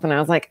help. And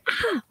I was like,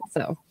 ah.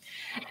 So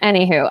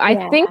anywho,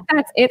 I think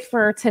that's it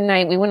for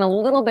tonight. We went a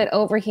little bit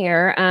over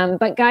here.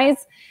 But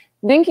guys,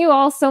 thank you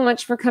all so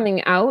much for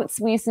coming out.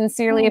 We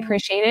sincerely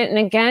appreciate it. And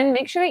again,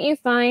 make sure that you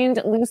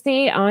find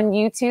Lucy on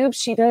YouTube.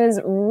 She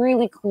does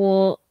really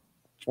cool,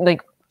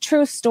 like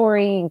true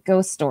story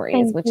ghost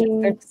stories,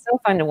 they're so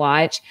fun to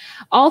watch.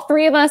 All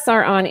 3 of us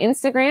are on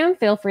Instagram.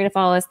 Feel free to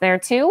follow us there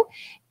too.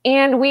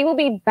 And we will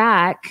be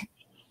back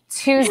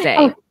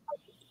Tuesday.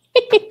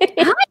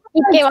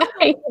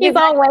 He's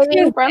all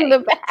waving from the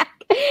back.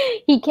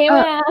 He came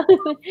out.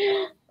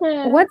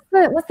 What's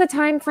the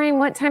time frame?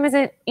 What time is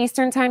it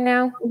Eastern time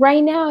now?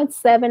 Right now it's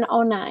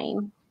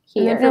 7:09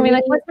 here.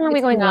 What time are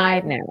we going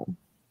live now?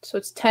 So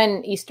it's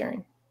 10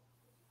 Eastern.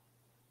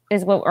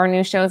 Is what our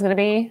new show is going to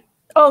be?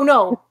 Oh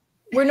no,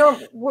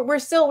 we're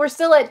still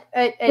at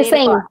the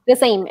same. O'clock. The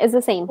same. It's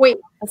the same. Wait,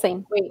 the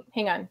same. Wait,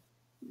 hang on.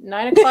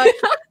 9 o'clock.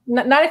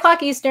 9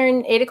 o'clock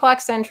Eastern, 8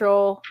 o'clock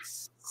Central,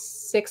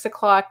 6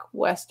 o'clock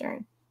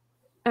Western.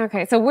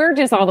 Okay, so we're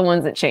just all the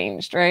ones that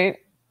changed, right?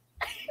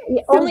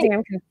 Yeah, only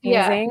damn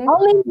confusing.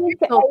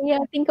 I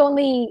think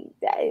only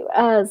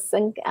us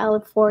in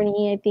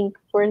California. I think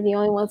we're the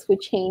only ones who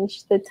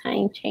changed the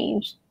time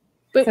change.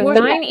 But so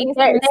 9 Eastern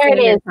there it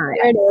is. There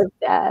it is.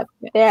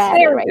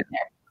 There right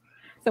there.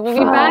 So we'll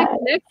be back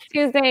next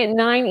Tuesday at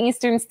 9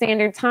 Eastern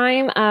Standard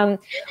Time.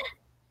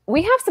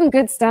 We have some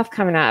good stuff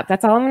coming up.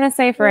 That's all I'm going to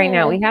say for right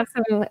now. We have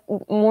some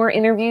more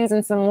interviews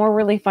and some more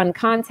really fun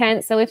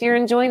content. So if you're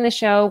enjoying the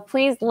show,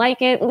 please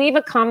like it. Leave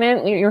a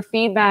comment. Your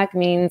feedback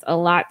means a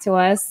lot to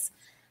us.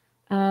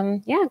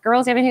 Girls, you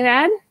have anything to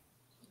add?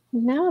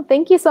 No,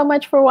 thank you so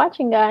much for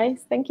watching,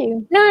 guys. Thank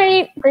you.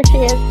 Night.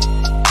 Appreciate it.